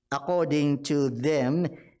 according to them,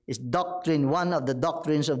 is doctrine, one of the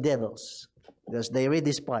doctrines of devils. Because they read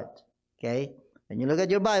this part, okay? When you look at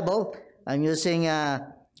your Bible, I'm using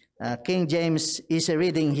King James Easy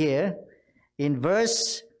Reading here. In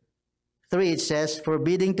verse 3, it says,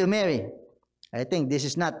 forbidding to marry. I think this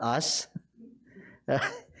is not us.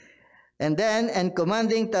 And then, and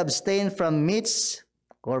commanding to abstain from meats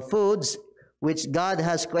or foods which God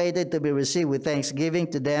has created to be received with thanksgiving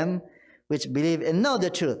to them which believe and know the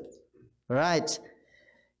truth. Right?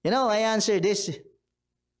 You know, I answer this,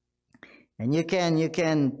 and you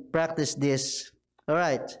can practice this. All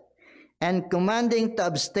right. And commanding to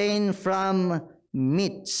abstain from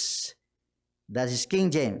meats. That is King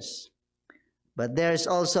James. But there's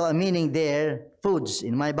also a meaning there, foods,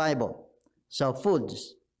 in my Bible. So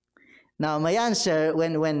foods. Now my answer,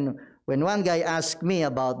 when one guy asked me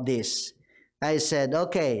about this, I said,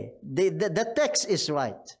 okay, the text is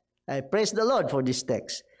right. I praise the Lord for this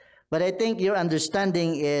text. But I think your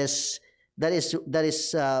understanding is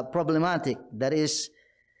problematic. That is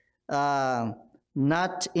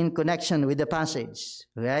not in connection with the passage,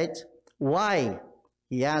 right? Why?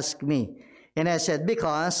 He asked me. And I said,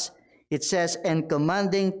 because it says, and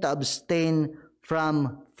commanding to abstain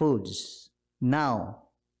from foods. Now,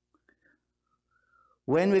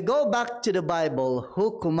 when we go back to the Bible,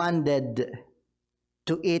 who commanded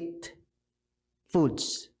to eat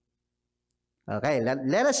foods? Okay,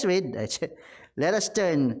 let us read. Let us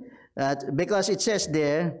turn, because it says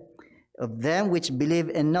there, of them which believe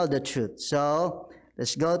and know the truth. So,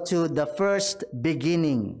 let's go to the first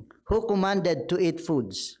beginning. Who commanded to eat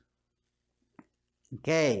foods?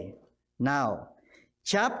 Okay, now,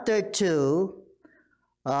 chapter 2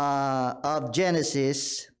 of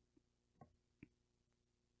Genesis,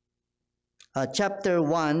 chapter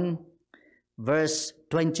 1, verse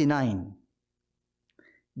 29.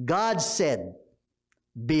 God said,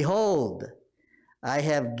 behold, I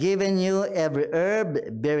have given you every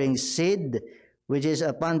herb bearing seed, which is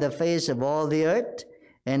upon the face of all the earth,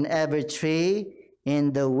 and every tree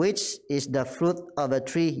in the which is the fruit of a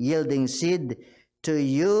tree yielding seed. To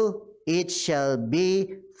you it shall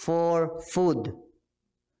be for food.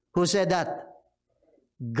 Who said that?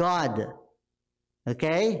 God.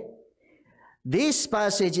 Okay? This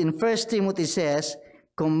passage in 1 Timothy says,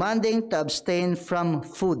 commanding to abstain from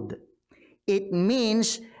food. It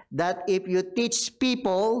means that if you teach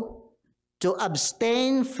people to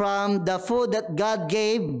abstain from the food that God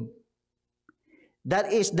gave,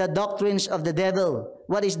 that is the doctrines of the devil.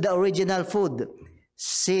 What is the original food?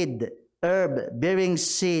 Seed, herb, bearing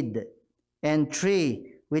seed, and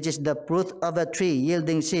tree, which is the fruit of a tree,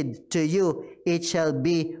 yielding seed. To you, it shall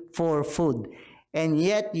be for food. And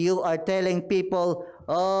yet, you are telling people,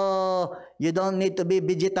 oh, you don't need to be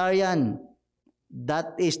vegetarian.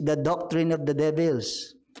 That is the doctrine of the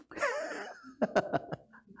devils.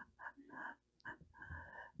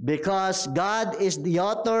 Because God is the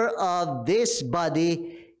author of this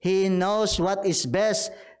body, He knows what is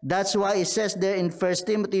best. That's why it says there in 1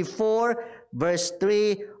 Timothy 4, verse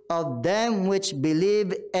 3, of them which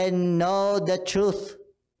believe and know the truth.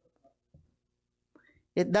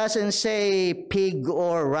 It doesn't say pig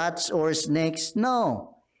or rats or snakes.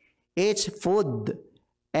 No, it's food.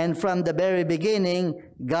 And from the very beginning,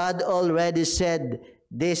 God already said,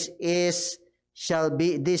 this shall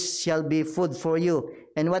be food for you.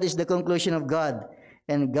 And what is the conclusion of God?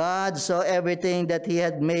 And God saw everything that He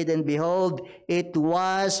had made, and behold, it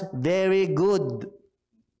was very good.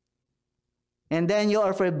 And then you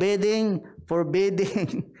are forbidding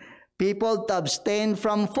people to abstain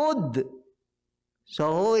from food.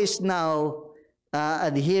 So who is now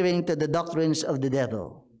adhering to the doctrines of the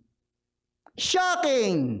devil?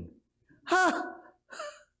 Shocking! Ha!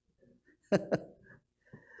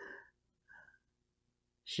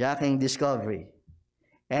 Shocking discovery.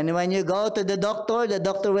 And when you go to the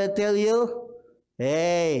doctor will tell you,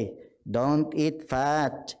 hey, don't eat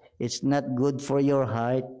fat. It's not good for your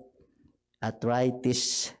heart.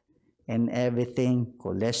 Arthritis and everything,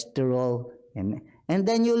 cholesterol. And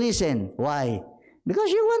then you listen. Why? Because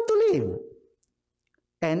you want to live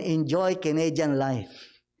and enjoy Canadian life.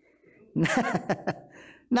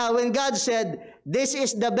 Now, when God said, this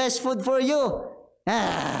is the best food for you,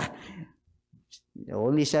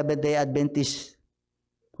 only Seventh-day Adventists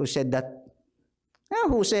who said that.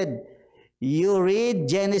 Who said? You read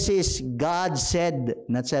Genesis, God said,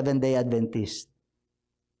 not Seventh-day Adventist.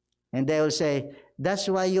 And they will say, that's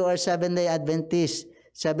why you are Seventh-day Adventist.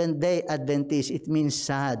 Seventh-day Adventist, it means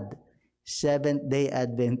sad. Seventh-day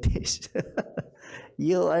Adventist.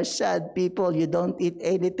 You are sad people. You don't eat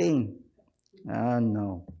anything. Oh,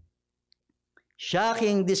 no.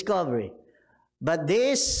 Shocking discovery. But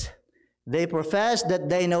this, they profess that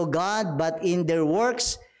they know God, but in their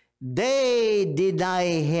works, they deny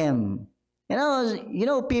Him. You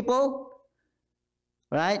know people,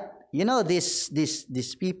 right? You know these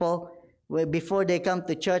people, before they come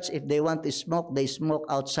to church, if they want to smoke, they smoke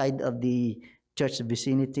outside of the church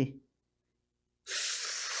vicinity.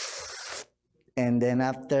 And then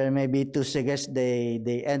after maybe 2 cigarettes,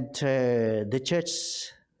 they enter the church.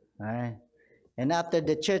 All right? And after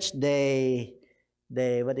the church, they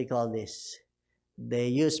what do you call this? They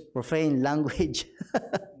use profane language.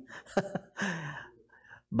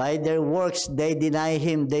 By their works, they deny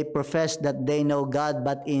him. They profess that they know God,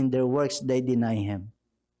 but in their works, they deny him.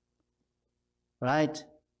 Right?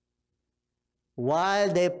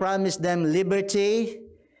 While they promise them liberty,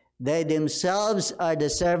 they themselves are the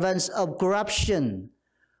servants of corruption.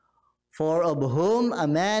 For of whom a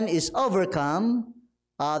man is overcome,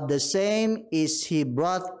 of the same is he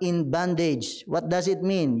brought in bondage. What does it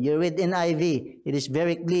mean? You read in IV, it is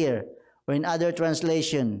very clear. Or in other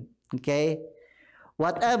translation, okay?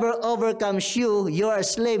 Whatever overcomes you, you are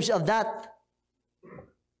slaves of that.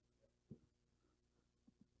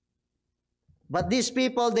 But these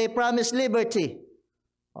people, they promise liberty.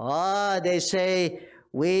 They say,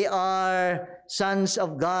 we are sons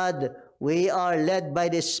of God. We are led by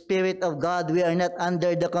the Spirit of God. We are not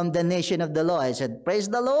under the condemnation of the law. I said, praise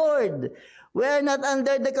the Lord. We are not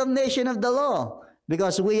under the condemnation of the law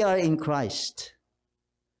because we are in Christ.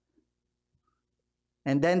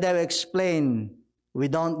 And then they will explain, we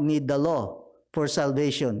don't need the law for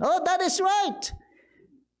salvation. Oh, that is right.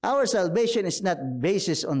 Our salvation is not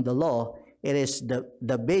based on the law. It is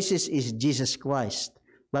the basis is Jesus Christ.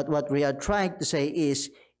 But what we are trying to say is,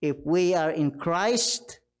 if we are in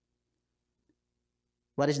Christ,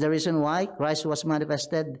 what is the reason why Christ was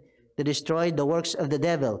manifested? To destroy the works of the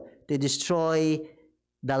devil, to destroy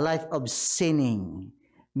the life of sinning.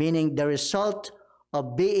 Meaning the result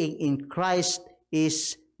of being in Christ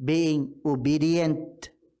is being obedient.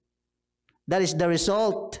 That is the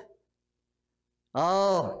result.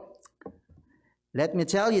 Oh, let me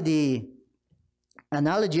tell you the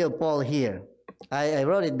analogy of Paul here. I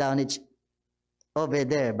wrote it down. It's over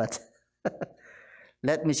there, but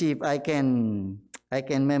let me see if I can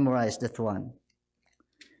memorize that one.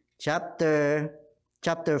 Chapter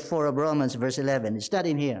 4 of Romans, verse 11. It's not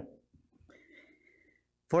in here.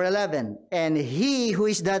 4:11. And he, who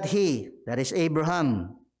is that he? That is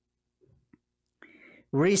Abraham.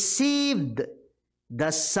 Received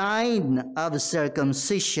the sign of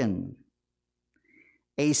circumcision,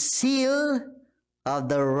 a seal of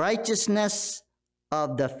the righteousness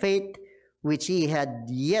of the faith which he had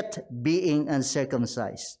yet being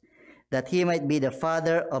uncircumcised, that he might be the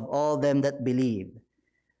father of all them that believe.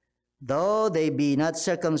 Though they be not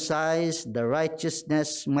circumcised, the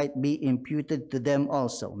righteousness might be imputed to them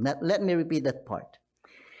also. Now, let me repeat that part.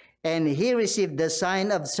 And he received the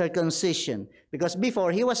sign of circumcision, because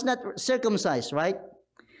before he was not circumcised, right?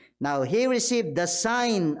 Now he received the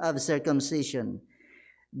sign of circumcision.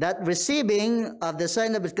 That receiving of the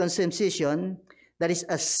sign of circumcision, that is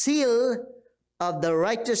a seal of the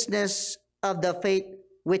righteousness of the faith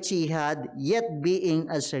which he had, yet being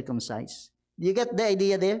uncircumcised. Do you get the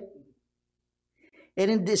idea there?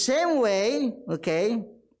 And in the same way, okay,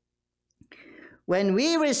 when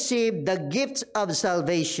we receive the gift of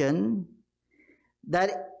salvation,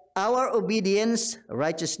 that our obedience,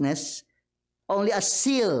 righteousness, only a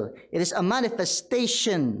seal, it is a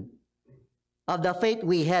manifestation of the faith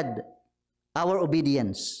we had, our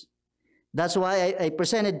obedience. That's why I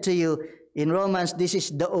presented to you in Romans, this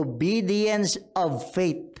is the obedience of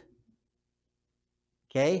faith.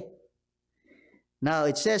 Okay? Now,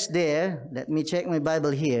 it says there, let me check my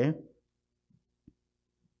Bible here.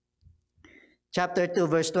 Chapter 2,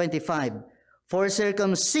 verse 25. For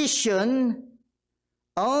circumcision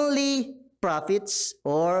only profits,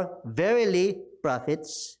 or verily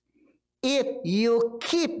profits, if you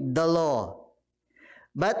keep the law.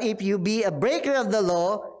 But if you be a breaker of the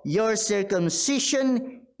law, your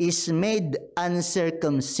circumcision is made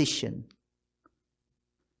uncircumcision.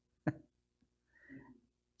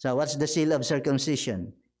 So what's the seal of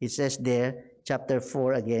circumcision? It says there, chapter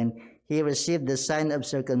 4 again, he received the sign of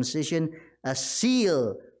circumcision, a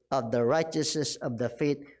seal of the righteousness of the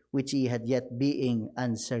faith which he had yet being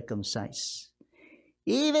uncircumcised.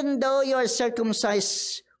 Even though you are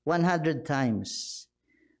circumcised 100 times,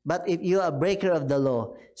 but if you are a breaker of the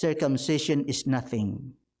law, circumcision is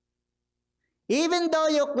nothing. Even though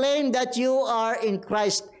you claim that you are in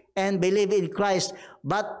Christ and believe in Christ,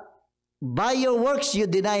 but by your works you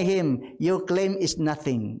deny him, your claim is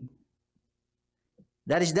nothing.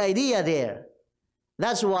 That is the idea there.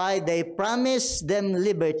 That's why they promise them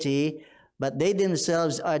liberty, but they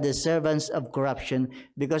themselves are the servants of corruption,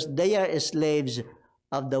 because they are slaves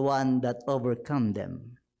of the one that overcome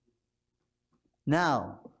them.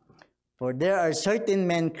 Now, For there are certain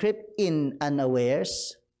men crept in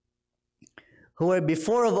unawares, who were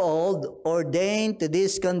before of old ordained to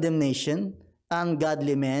this condemnation,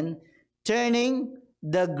 ungodly men, turning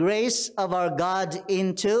the grace of our God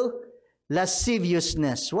into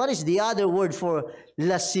lasciviousness. What is the other word for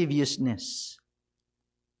lasciviousness?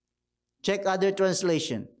 Check other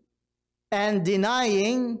translation. And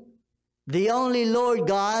denying the only Lord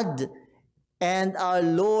God and our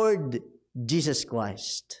Lord Jesus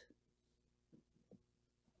Christ.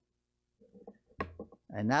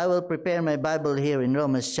 And I will prepare my Bible here in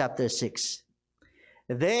Romans chapter 6.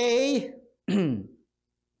 They turned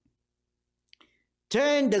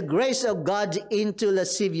the grace of God into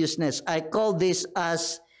lasciviousness. I call this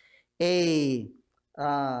as a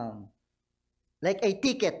like a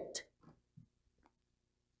ticket.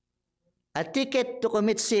 A ticket to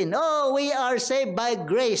commit sin. Oh, we are saved by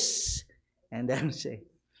grace. And then say,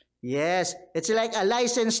 yes, it's like a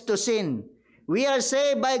license to sin. We are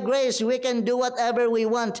saved by grace. We can do whatever we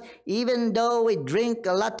want, even though we drink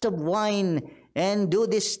a lot of wine and do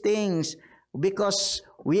these things, because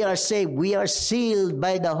we are saved. We are sealed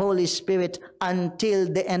by the Holy Spirit until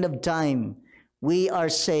the end of time. We are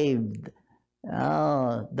saved.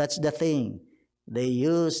 Oh, that's the thing. They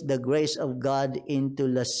use the grace of God into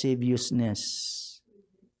lasciviousness,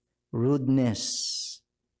 rudeness.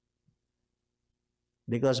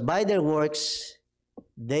 Because by their works,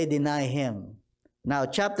 they deny Him. Now,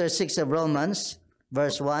 chapter 6 of Romans,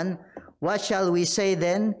 verse 1, what shall we say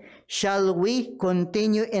then? Shall we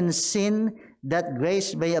continue in sin that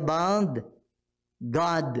grace may abound?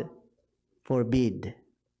 God forbid.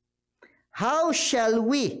 How shall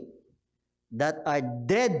we that are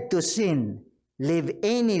dead to sin live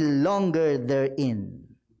any longer therein?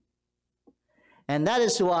 And that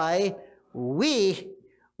is why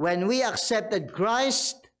when we accepted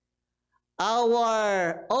Christ,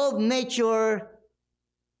 our old natures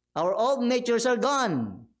are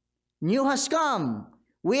gone. New has come.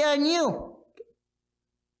 We are new.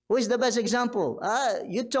 Who is the best example?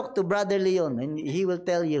 You talk to Brother Leon and he will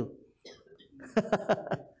tell you.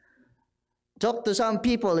 Talk to some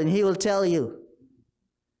people and he will tell you.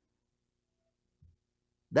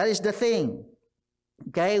 That is the thing.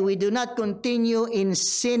 Okay, we do not continue in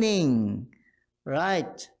sinning.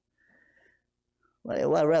 Right.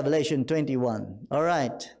 Well, Revelation 21. All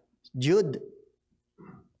right. Jude.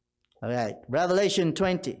 All right. Revelation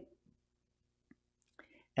 20.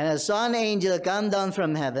 And I saw an angel come down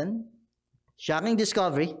from heaven. Shocking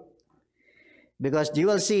discovery. Because you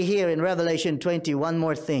will see here in Revelation 20 one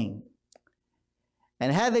more thing.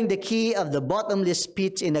 And having the key of the bottomless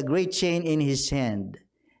pit in a great chain in his hand.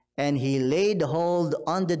 And he laid hold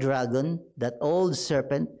on the dragon, that old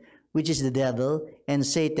serpent, which is the devil, and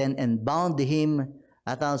Satan, and bound him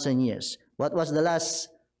 1,000 years. What was the last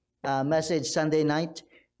message Sunday night?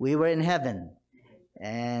 We were in heaven,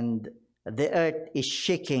 and the earth is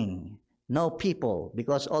shaking. No people,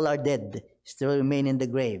 because all are dead, still remain in the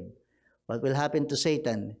grave. What will happen to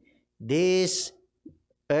Satan? This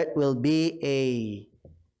earth will be a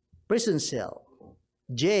prison cell,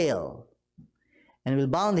 jail, and will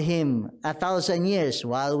bound him 1,000 years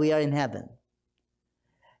while we are in heaven,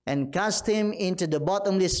 and cast him into the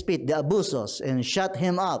bottomless pit, the abusos, and shut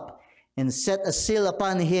him up, and set a seal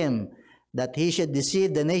upon him, that he should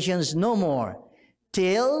deceive the nations no more,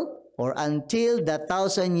 till or until the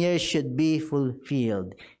 1,000 years should be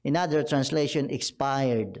fulfilled. In other translation,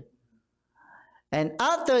 expired. And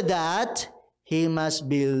after that, he must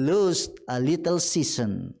be loosed a little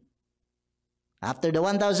season. After the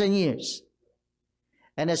 1,000 years.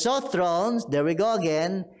 And I saw thrones, there we go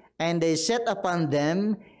again, and they sat upon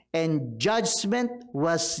them, and judgment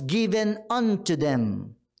was given unto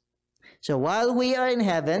them. So while we are in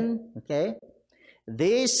heaven, okay,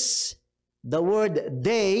 the word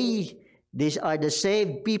they, these are the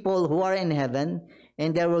saved people who are in heaven,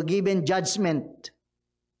 and they were given judgment.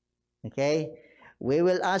 Okay, we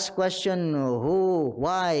will ask question, who,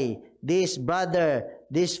 why, this brother,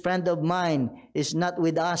 this friend of mine is not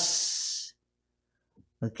with us.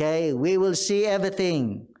 Okay, we will see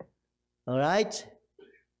everything. All right?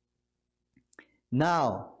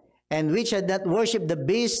 Now, and which had not worshipped the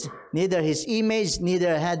beast, neither his image,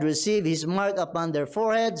 neither had received his mark upon their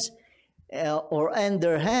foreheads or on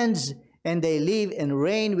their hands, and they live and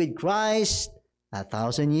reign with Christ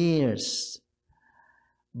 1,000 years.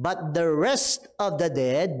 But the rest of the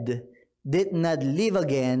dead did not live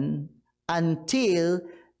again until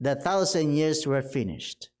the 1,000 years were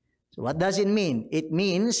finished. So what does it mean? It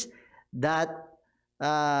means that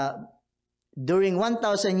during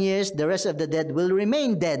 1,000 years, the rest of the dead will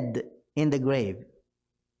remain dead in the grave.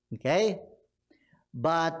 Okay?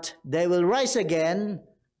 but they will rise again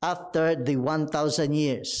after the 1,000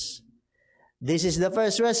 years. This is the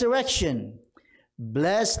first resurrection.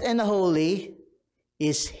 Blessed and holy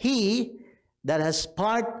is he that has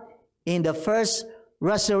part in the first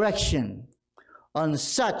resurrection. On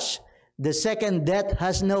such the second death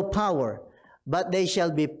has no power, but they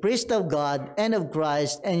shall be priests of God and of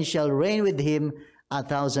Christ, and shall reign with him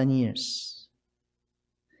 1,000 years.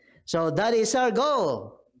 So that is our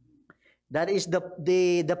goal. That is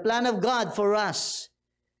the plan of God for us,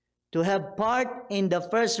 to have part in the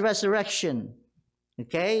first resurrection.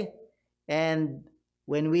 Okay? And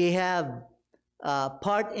when we have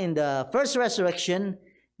part in the first resurrection,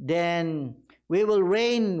 then we will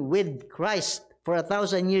reign with Christ for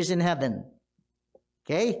 1,000 years in heaven.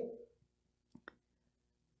 Okay?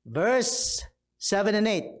 Verse 7 and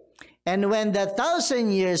 8. And when the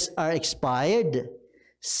 1,000 years are expired,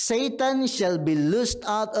 Satan shall be loosed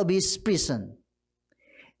out of his prison,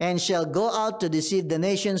 and shall go out to deceive the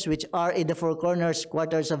nations which are in the four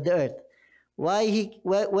quarters of the earth. Why he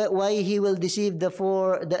will deceive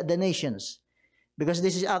the nations? Because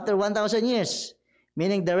this is after 1,000 years,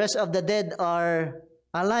 meaning the rest of the dead are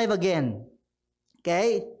alive again.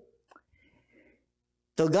 Okay?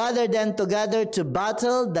 To gather them together to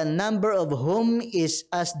battle, the number of whom is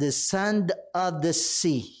as the sand of the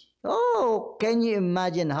sea. Oh, can you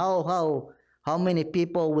imagine how many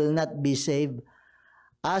people will not be saved?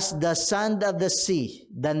 As the sand of the sea,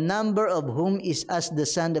 the number of whom is as the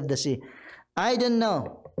sand of the sea. I don't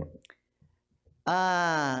know.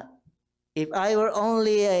 If I were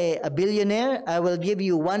only a billionaire, I will give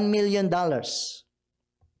you $1 million.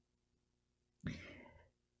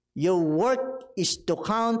 Your work is to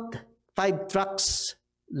count 5 trucks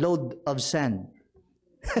load of sand.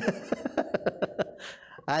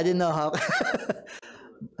 I don't know how.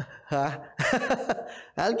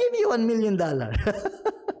 I'll give you $1 million.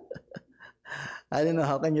 I don't know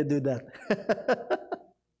how can you do that.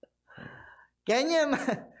 Can you?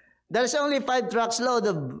 There's only 5 trucks load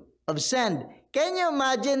of sand. Can you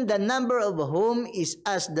imagine the number of whom is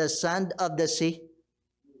as the sand of the sea?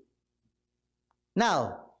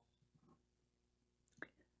 Now,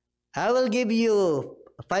 I will give you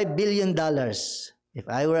 $5 billion if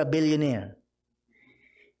I were a billionaire.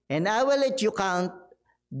 And I will let you count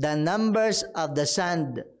the numbers of the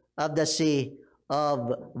sand of the sea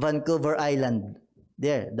of Vancouver Island.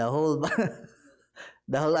 There, the whole,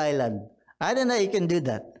 the whole island. I don't know if you can do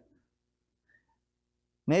that.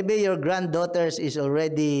 Maybe your granddaughters is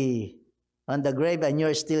already on the grave and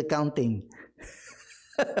you're still counting.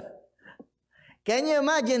 Can you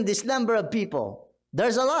imagine this number of people?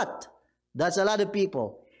 There's a lot. That's a lot of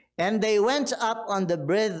people. And they went up on the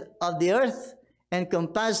breadth of the earth and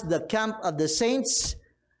compassed the camp of the saints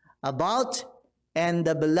about, and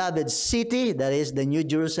the beloved city, that is the New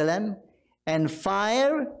Jerusalem, and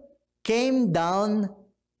fire came down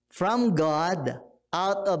from God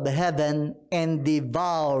out of heaven and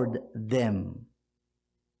devoured them.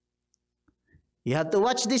 You have to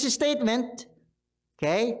watch this statement.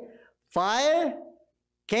 Okay? Fire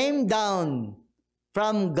came down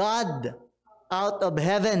from God out of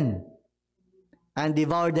heaven and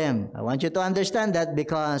devoured them. I want you to understand that,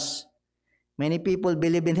 because many people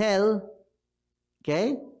believe in hell.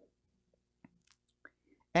 Okay?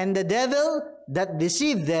 And the devil that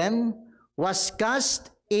deceived them was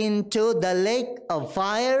cast into the lake of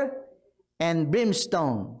fire and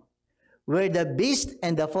brimstone, where the beast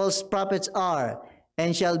and the false prophets are,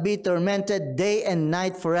 and shall be tormented day and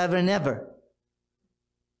night forever and ever.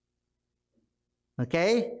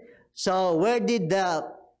 Okay? So where did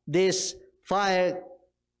this fire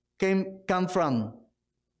come from?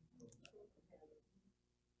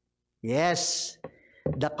 Yes.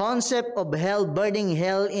 The concept of hell, burning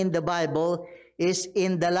hell in the Bible, is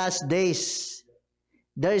in the last days.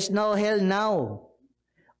 There is no hell now.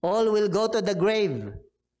 All will go to the grave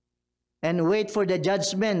and wait for the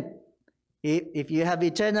judgment. If you have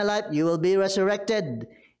eternal life, you will be resurrected.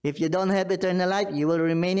 If you don't have eternal life, you will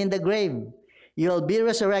remain in the grave. You will be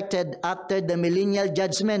resurrected after the millennial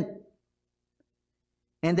judgment.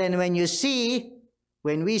 And then when we see,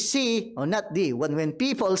 when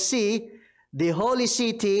people see the holy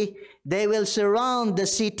city, they will surround the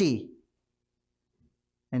city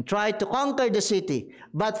and try to conquer the city.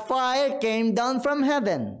 But fire came down from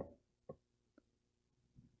heaven.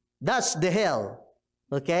 That's the hell.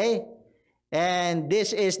 Okay? And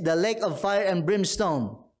this is the lake of fire and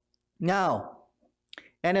brimstone. Now,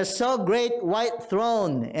 and I saw great white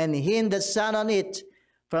throne, and him that sat on it,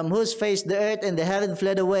 from whose face the earth and the heaven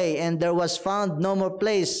fled away, and there was found no more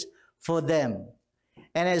place for them.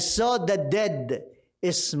 And I saw the dead,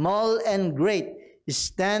 small and great,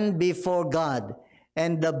 stand before God.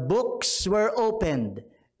 And the books were opened,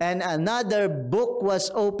 and another book was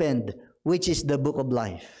opened, which is the book of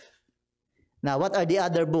life. Now, what are the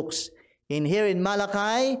other books? Here in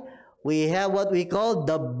Malachi, we have what we call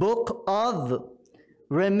the book of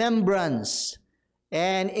remembrance.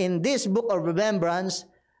 And in this book of remembrance,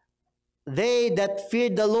 they that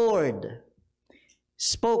feared the Lord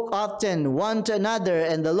spoke often one to another,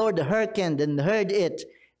 and the Lord hearkened and heard it.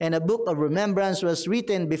 And a book of remembrance was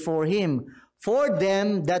written before him for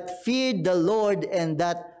them that feared the Lord and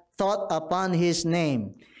that thought upon his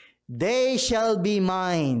name. They shall be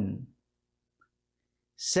mine,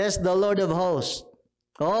 says the Lord of hosts.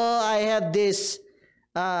 Oh, I have this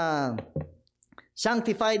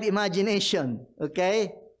sanctified imagination,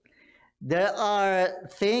 okay? There are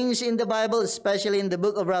things in the Bible, especially in the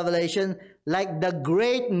book of Revelation, like the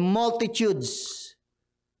great multitudes.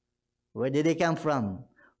 Where did they come from?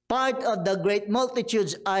 Part of the great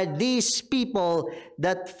multitudes are these people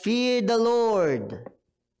that fear the Lord.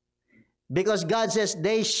 Because God says,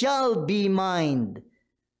 they shall be mine.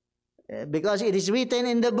 Because it is written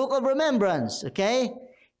in the book of remembrance, okay?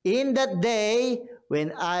 In that day,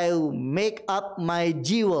 when I make up my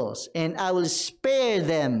jewels, and I will spare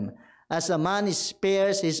them, as a man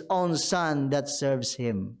spares his own son that serves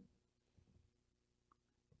him.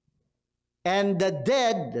 And the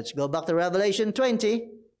dead, let's go back to Revelation 20,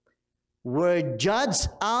 were judged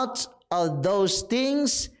out of those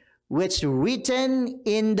things which written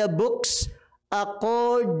in the books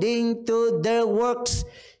according to their works.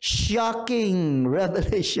 Shocking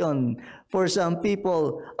revelation for some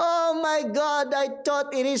people. Oh my God, I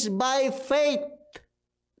thought it is by faith.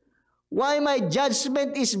 Why my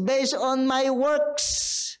judgment is based on my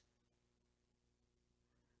works?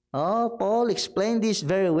 Oh, Paul explained this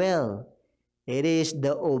very well. It is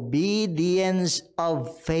the obedience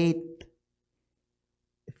of faith.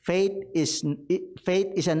 Faith is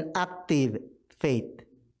an active faith.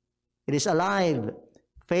 It is alive.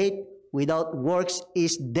 Faith without works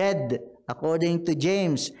is dead, according to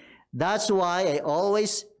James. That's why I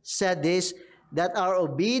always said this, that our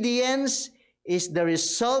obedience is the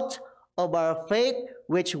result of our faith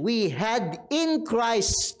which we had in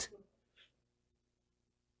Christ.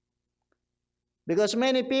 Because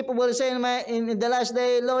many people will say in the last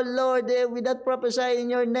day, Lord, Lord, we that prophesy in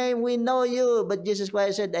your name, we know you. But Jesus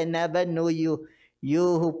Christ said, I never knew you.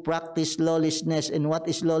 You who practice lawlessness. And what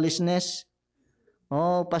is lawlessness?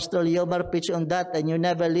 Oh, Pastor Yomar preached on that and you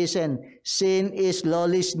never listen. Sin is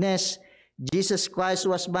lawlessness. Jesus Christ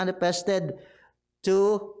was manifested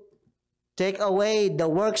to take away the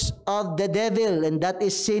works of the devil, and that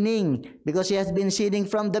is sinning, because he has been sinning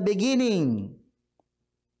from the beginning.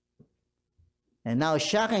 And now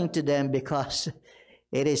shocking to them because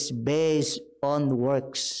it is based on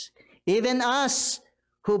works. Even us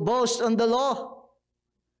who boast on the law.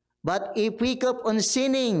 But if we keep on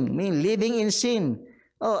sinning, living in sin,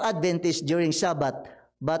 Adventist during Sabbath,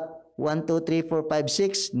 but 1, 2, 3, 4, 5,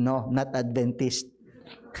 6, no, not Adventist.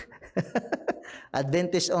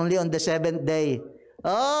 Adventist only on the seventh day.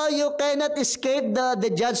 Oh, you cannot escape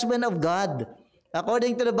the judgment of God.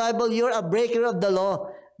 According to the Bible, you're a breaker of the law.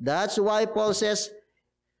 That's why Paul says,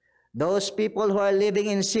 those people who are living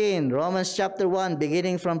in sin, Romans chapter 1,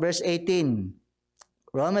 beginning from verse 18.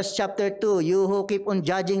 Romans chapter 2, you who keep on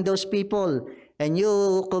judging those people, and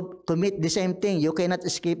you commit the same thing, you cannot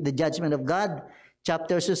escape the judgment of God.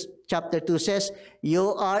 Chapter 2 says,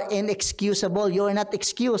 you are inexcusable, you are not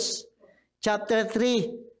excused. Chapter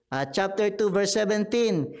 3, chapter 2, verse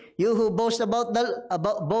 17, you who boast about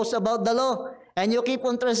the law, and you keep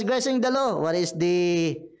on transgressing the law. What is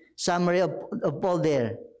the summary of Paul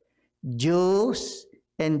there? Jews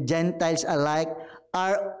and Gentiles alike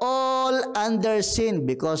are all under sin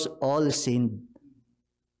because all sinned.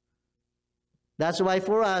 That's why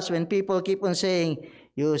for us, when people keep on saying,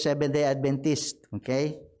 you Seventh-day Adventist,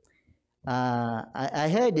 okay? I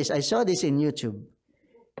heard this, I saw this in YouTube.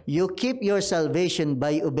 You keep your salvation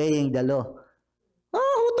by obeying the law.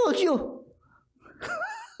 Oh, who told you?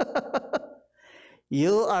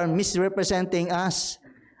 You are misrepresenting us.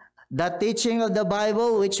 The teaching of the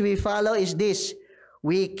Bible which we follow is this.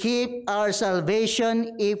 We keep our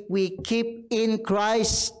salvation if we keep in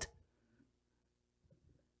Christ.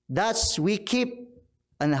 That's we keep,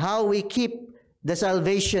 and how we keep the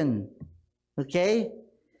salvation. Okay?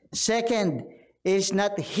 Second, it is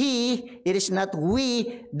not he, it is not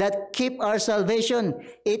we that keep our salvation.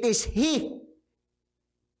 It is he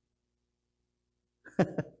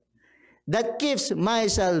that keeps my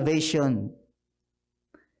salvation.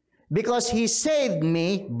 Because he saved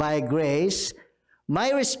me by grace,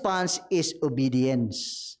 my response is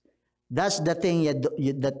obedience. That's the thing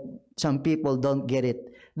that some people don't get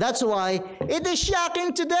it. That's why it is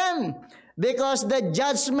shocking to them, because the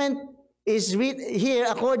judgment is here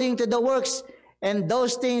according to the works, and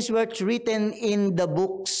those things were written in the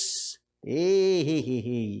books.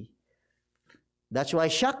 That's why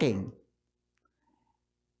shocking.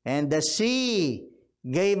 And the sea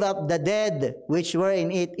gave up the dead which were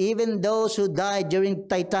in it, even those who died during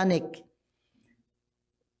Titanic.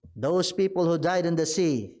 Those people who died in the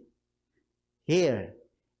sea. Here.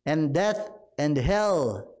 And death and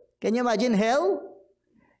hell. Can you imagine hell?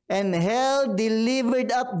 And hell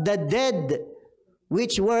delivered up the dead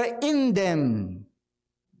which were in them.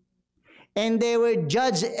 And they were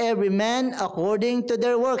judged every man according to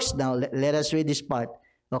their works. Now, let us read this part.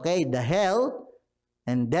 Okay, the hell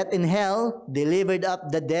and death in hell delivered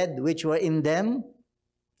up the dead which were in them.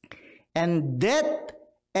 And death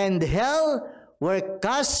and hell were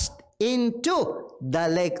cast into the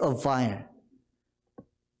lake of fire.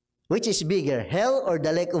 Which is bigger, hell or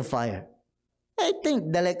the lake of fire? I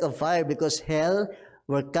think the lake of fire, because hell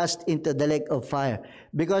were cast into the lake of fire.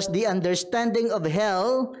 Because the understanding of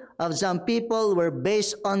hell of some people were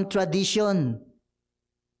based on tradition,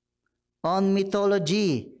 on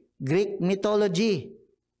mythology, Greek mythology.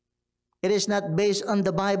 It is not based on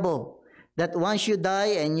the Bible, that once you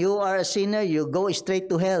die and you are a sinner, you go straight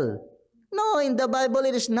to hell. No, in the Bible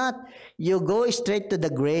it is not. You go straight to the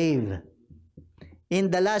grave. In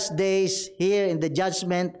the last days, here in the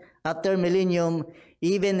judgment after millennium,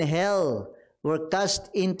 even hell were cast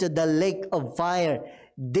into the lake of fire.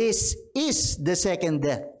 This is the second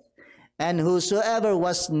death. And whosoever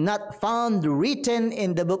was not found written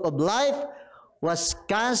in the book of life was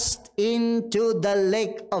cast into the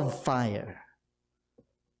lake of fire.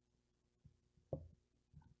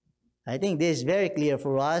 I think this is very clear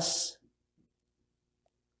for us,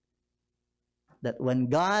 that when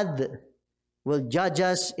God will judge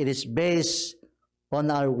us, it is based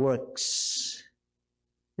on our works.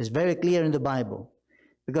 It's very clear in the Bible.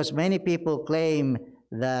 Because many people claim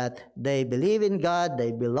that they believe in God,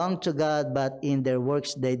 they belong to God, but in their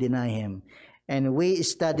works they deny Him. And we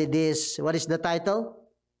study this. What is the title?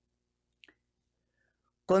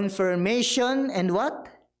 Confirmation and what?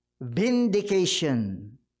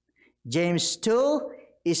 Vindication. James 2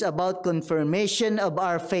 is about confirmation of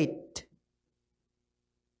our faith.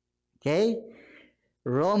 Okay?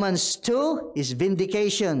 Romans 2 is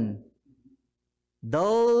vindication.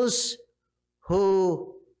 Those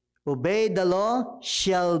who obey the law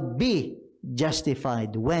shall be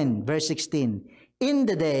justified. When? Verse 16. In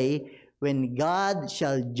the day when God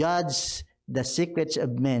shall judge the secrets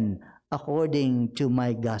of men according to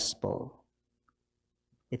my gospel.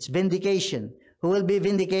 It's vindication. Who will be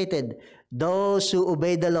vindicated? Those who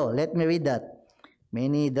obey the law. Let me read that.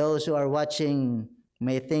 Those who are watching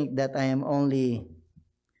may think that I am only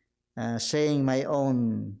saying my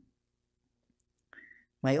own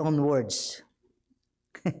words.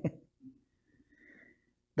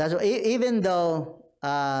 That's why, even though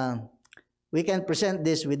we can present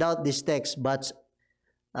this without this text, but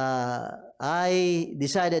I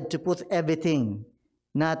decided to put everything,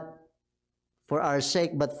 not for our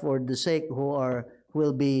sake, but for the sake who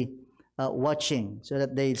will be watching, so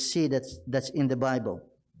that they see that's in the Bible.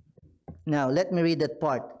 Now, let me read that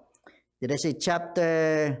part. Did I say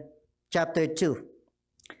chapter 2,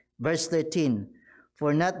 verse 13?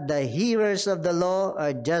 For not the hearers of the law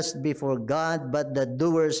are just before God, but the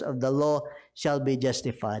doers of the law shall be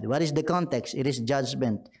justified. What is the context? It is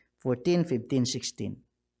judgment. 14, 15, 16.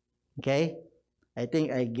 Okay? I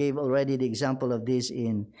think I gave already the example of this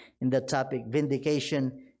in the topic,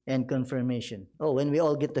 vindication and confirmation. Oh, when we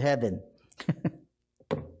all get to heaven.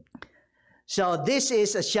 So this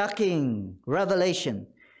is a shocking revelation.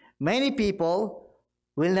 Many people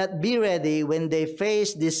will not be ready when they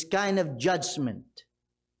face this kind of judgment.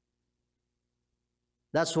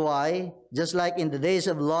 That's why, just like in the days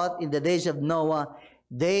of Lot, in the days of Noah,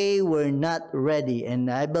 they were not ready.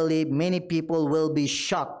 And I believe many people will be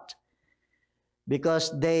shocked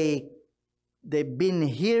because they've been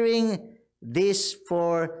hearing this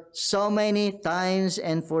for so many times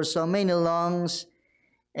and for so many longs,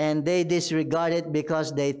 and they disregard it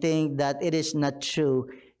because they think that it is not true,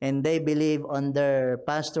 and they believe on their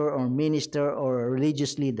pastor or minister or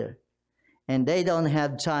religious leader. And they don't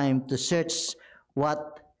have time to search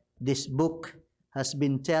what this book has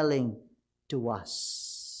been telling to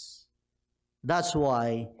us. That's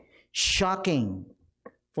why shocking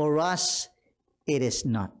for us it is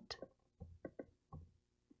not.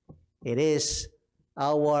 It is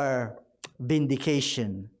our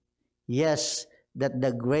vindication. Yes, that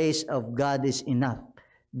the grace of God is enough,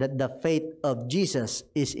 that the faith of Jesus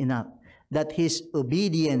is enough. that His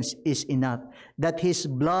obedience is enough, that His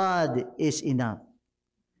blood is enough.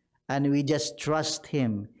 And we just trust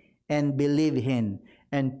Him and believe Him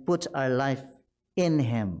and put our life in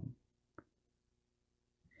Him.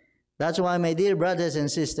 That's why, my dear brothers and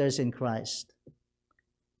sisters in Christ,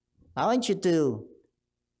 I want you to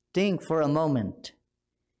think for a moment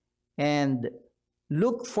and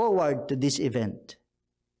look forward to this event.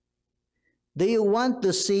 Do you want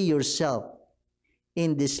to see yourself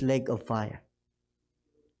in this lake of fire?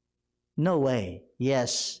 No way.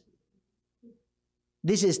 Yes.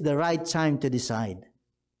 This is the right time to decide.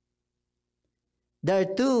 There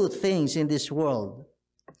are two things in this world.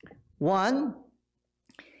 One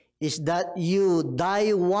is that you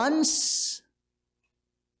die once,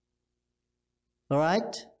 all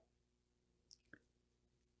right,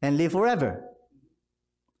 and live forever.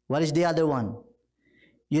 What is the other one?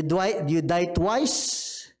 You die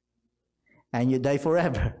twice, and you die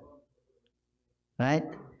forever, right?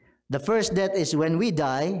 The first death is when we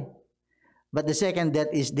die, but the second death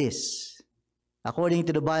is this. According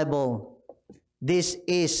to the Bible, this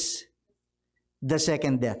is the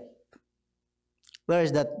second death. Where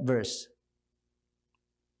is that verse?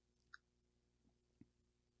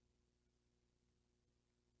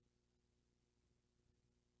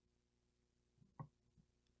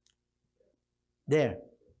 There.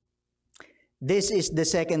 This is the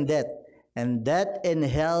second death, and death and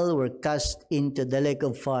hell were cast into the lake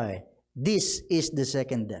of fire. This is the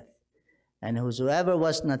second death. And whosoever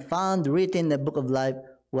was not found written in the book of life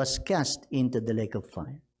was cast into the lake of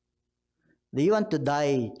fire. Do you want to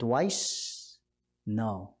die twice?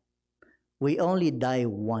 No. We only die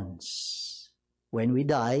once. When we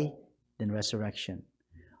die, then resurrection.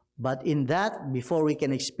 But in that, before we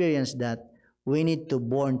can experience that, we need to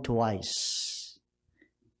born twice.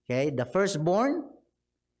 Okay? The firstborn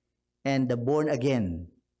and the born again.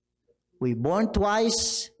 We born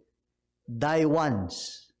twice, die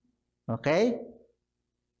once. Okay?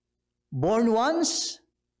 Born once,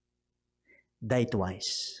 die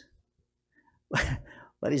twice.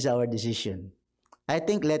 What is our decision? I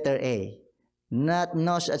think letter A.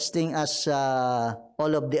 No such thing as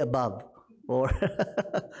all of the above, or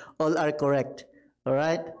all are correct. All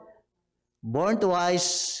right? Born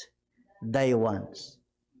twice, die once.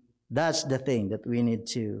 That's the thing that we need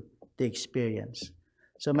to experience.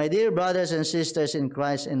 So, my dear brothers and sisters in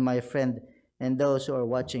Christ, and my friend, and those who are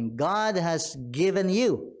watching, God has given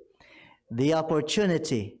you the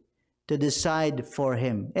opportunity to decide for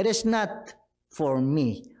Him. It is not for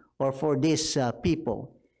me or for these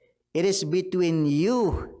people. It is between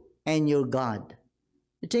you and your God.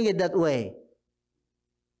 You think it that way.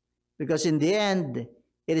 Because in the end,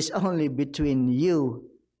 it is only between you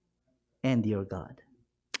and your God.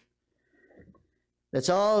 Let's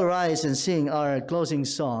all rise and sing our closing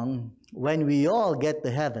song, When We All Get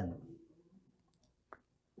to Heaven.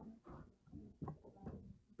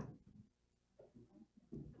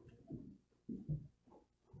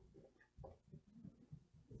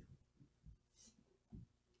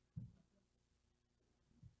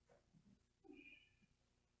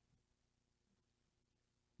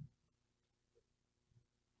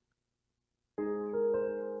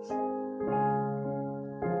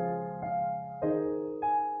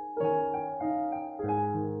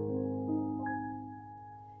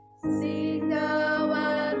 Sing the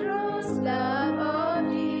wondrous love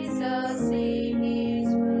of Jesus, sing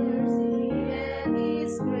His mercy and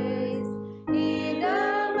His grace. In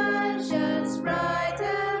the mansions bright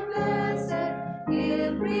and blessed,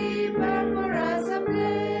 He'll prepare for us a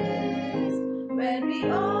place. When we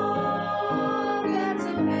all get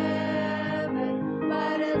to heaven,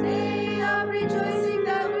 what a day of rejoicing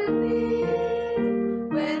that will be.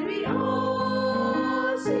 When we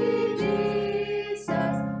all see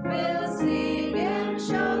Jesus, we'll sing and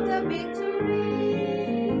shout the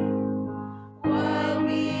victory. While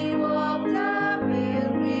we walk the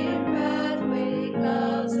pilgrim pathway,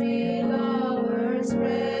 clouds will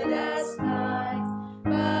overspread as night.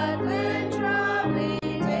 But when troubling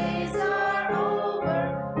days are over,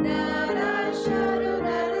 not a shadow,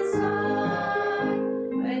 not a sign.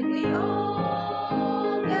 When we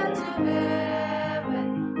all get to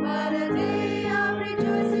heaven, what a day of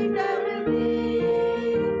rejoicing that will be.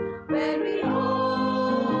 When we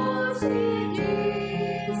all see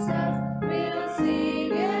Jesus, we'll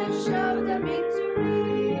sing and shout the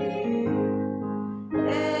victory.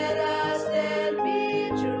 Let us then be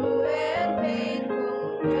true and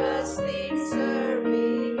faithful, justly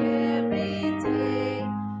serving every day.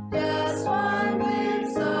 Just one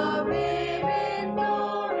glimpse of Him in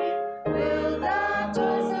glory will the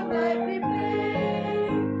joys of life prepare.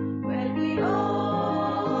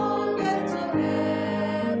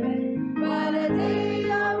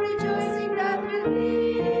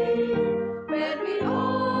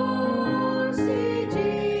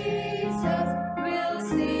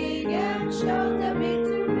 shout the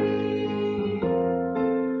victory.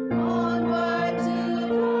 Onward to the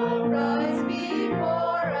prize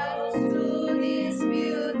before us, to this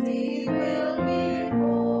beauty will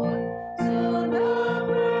behold. Soon the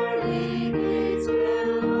pearly gates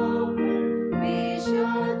will open, we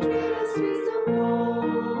shall tread the streets of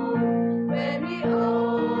gold. When we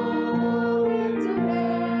all get to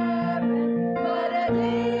heaven, what a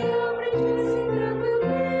day of rejoicing that will be.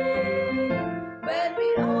 When we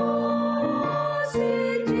all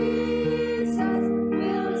see Jesus,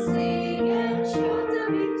 we'll sing and shout the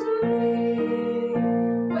victory.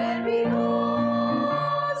 When we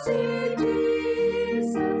all see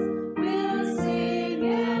Jesus, we'll sing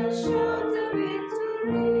and shout the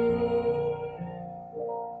victory.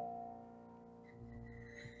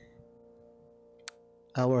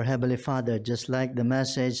 Our Heavenly Father, just like the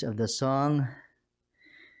message of the song,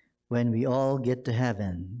 when we all get to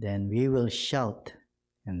heaven, then we will shout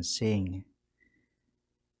and sing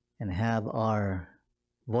and have our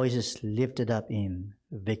voices lifted up in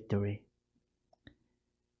victory.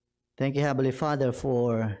 Thank you, Heavenly Father,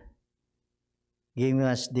 for giving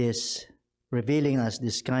us this, revealing us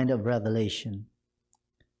this kind of revelation,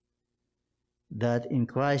 that in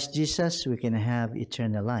Christ Jesus we can have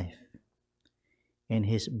eternal life. In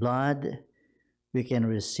His blood, we can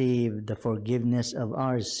receive the forgiveness of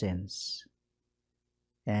our sins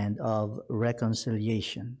and of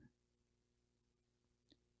reconciliation.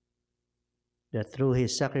 That through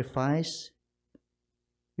His sacrifice,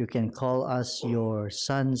 you can call us your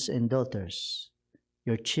sons and daughters,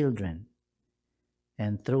 your children.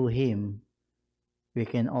 And through Him, we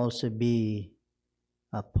can also be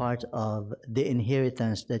a part of the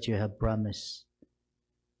inheritance that you have promised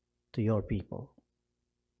to your people.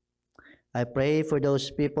 I pray for those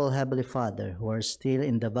people, Heavenly Father, who are still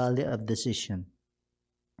in the valley of decision.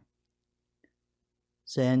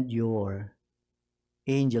 Send your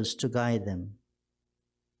angels to guide them,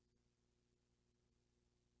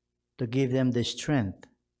 to give them the strength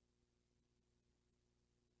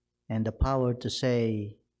and the power to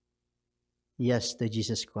say yes to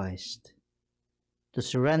Jesus Christ, to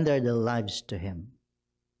surrender their lives to Him.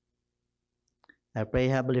 I pray,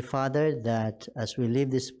 Heavenly Father, that as we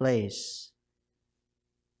leave this place,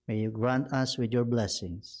 may you grant us with your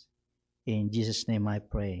blessings. In Jesus' name I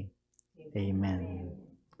pray. Amen.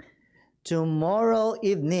 Tomorrow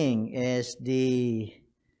evening is the,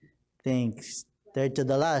 I think, third to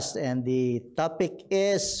the last, and the topic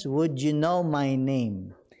is, would you know my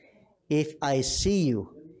name if I see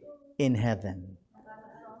you in heaven?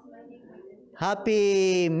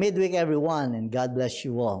 Happy midweek, everyone, and God bless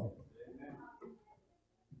you all.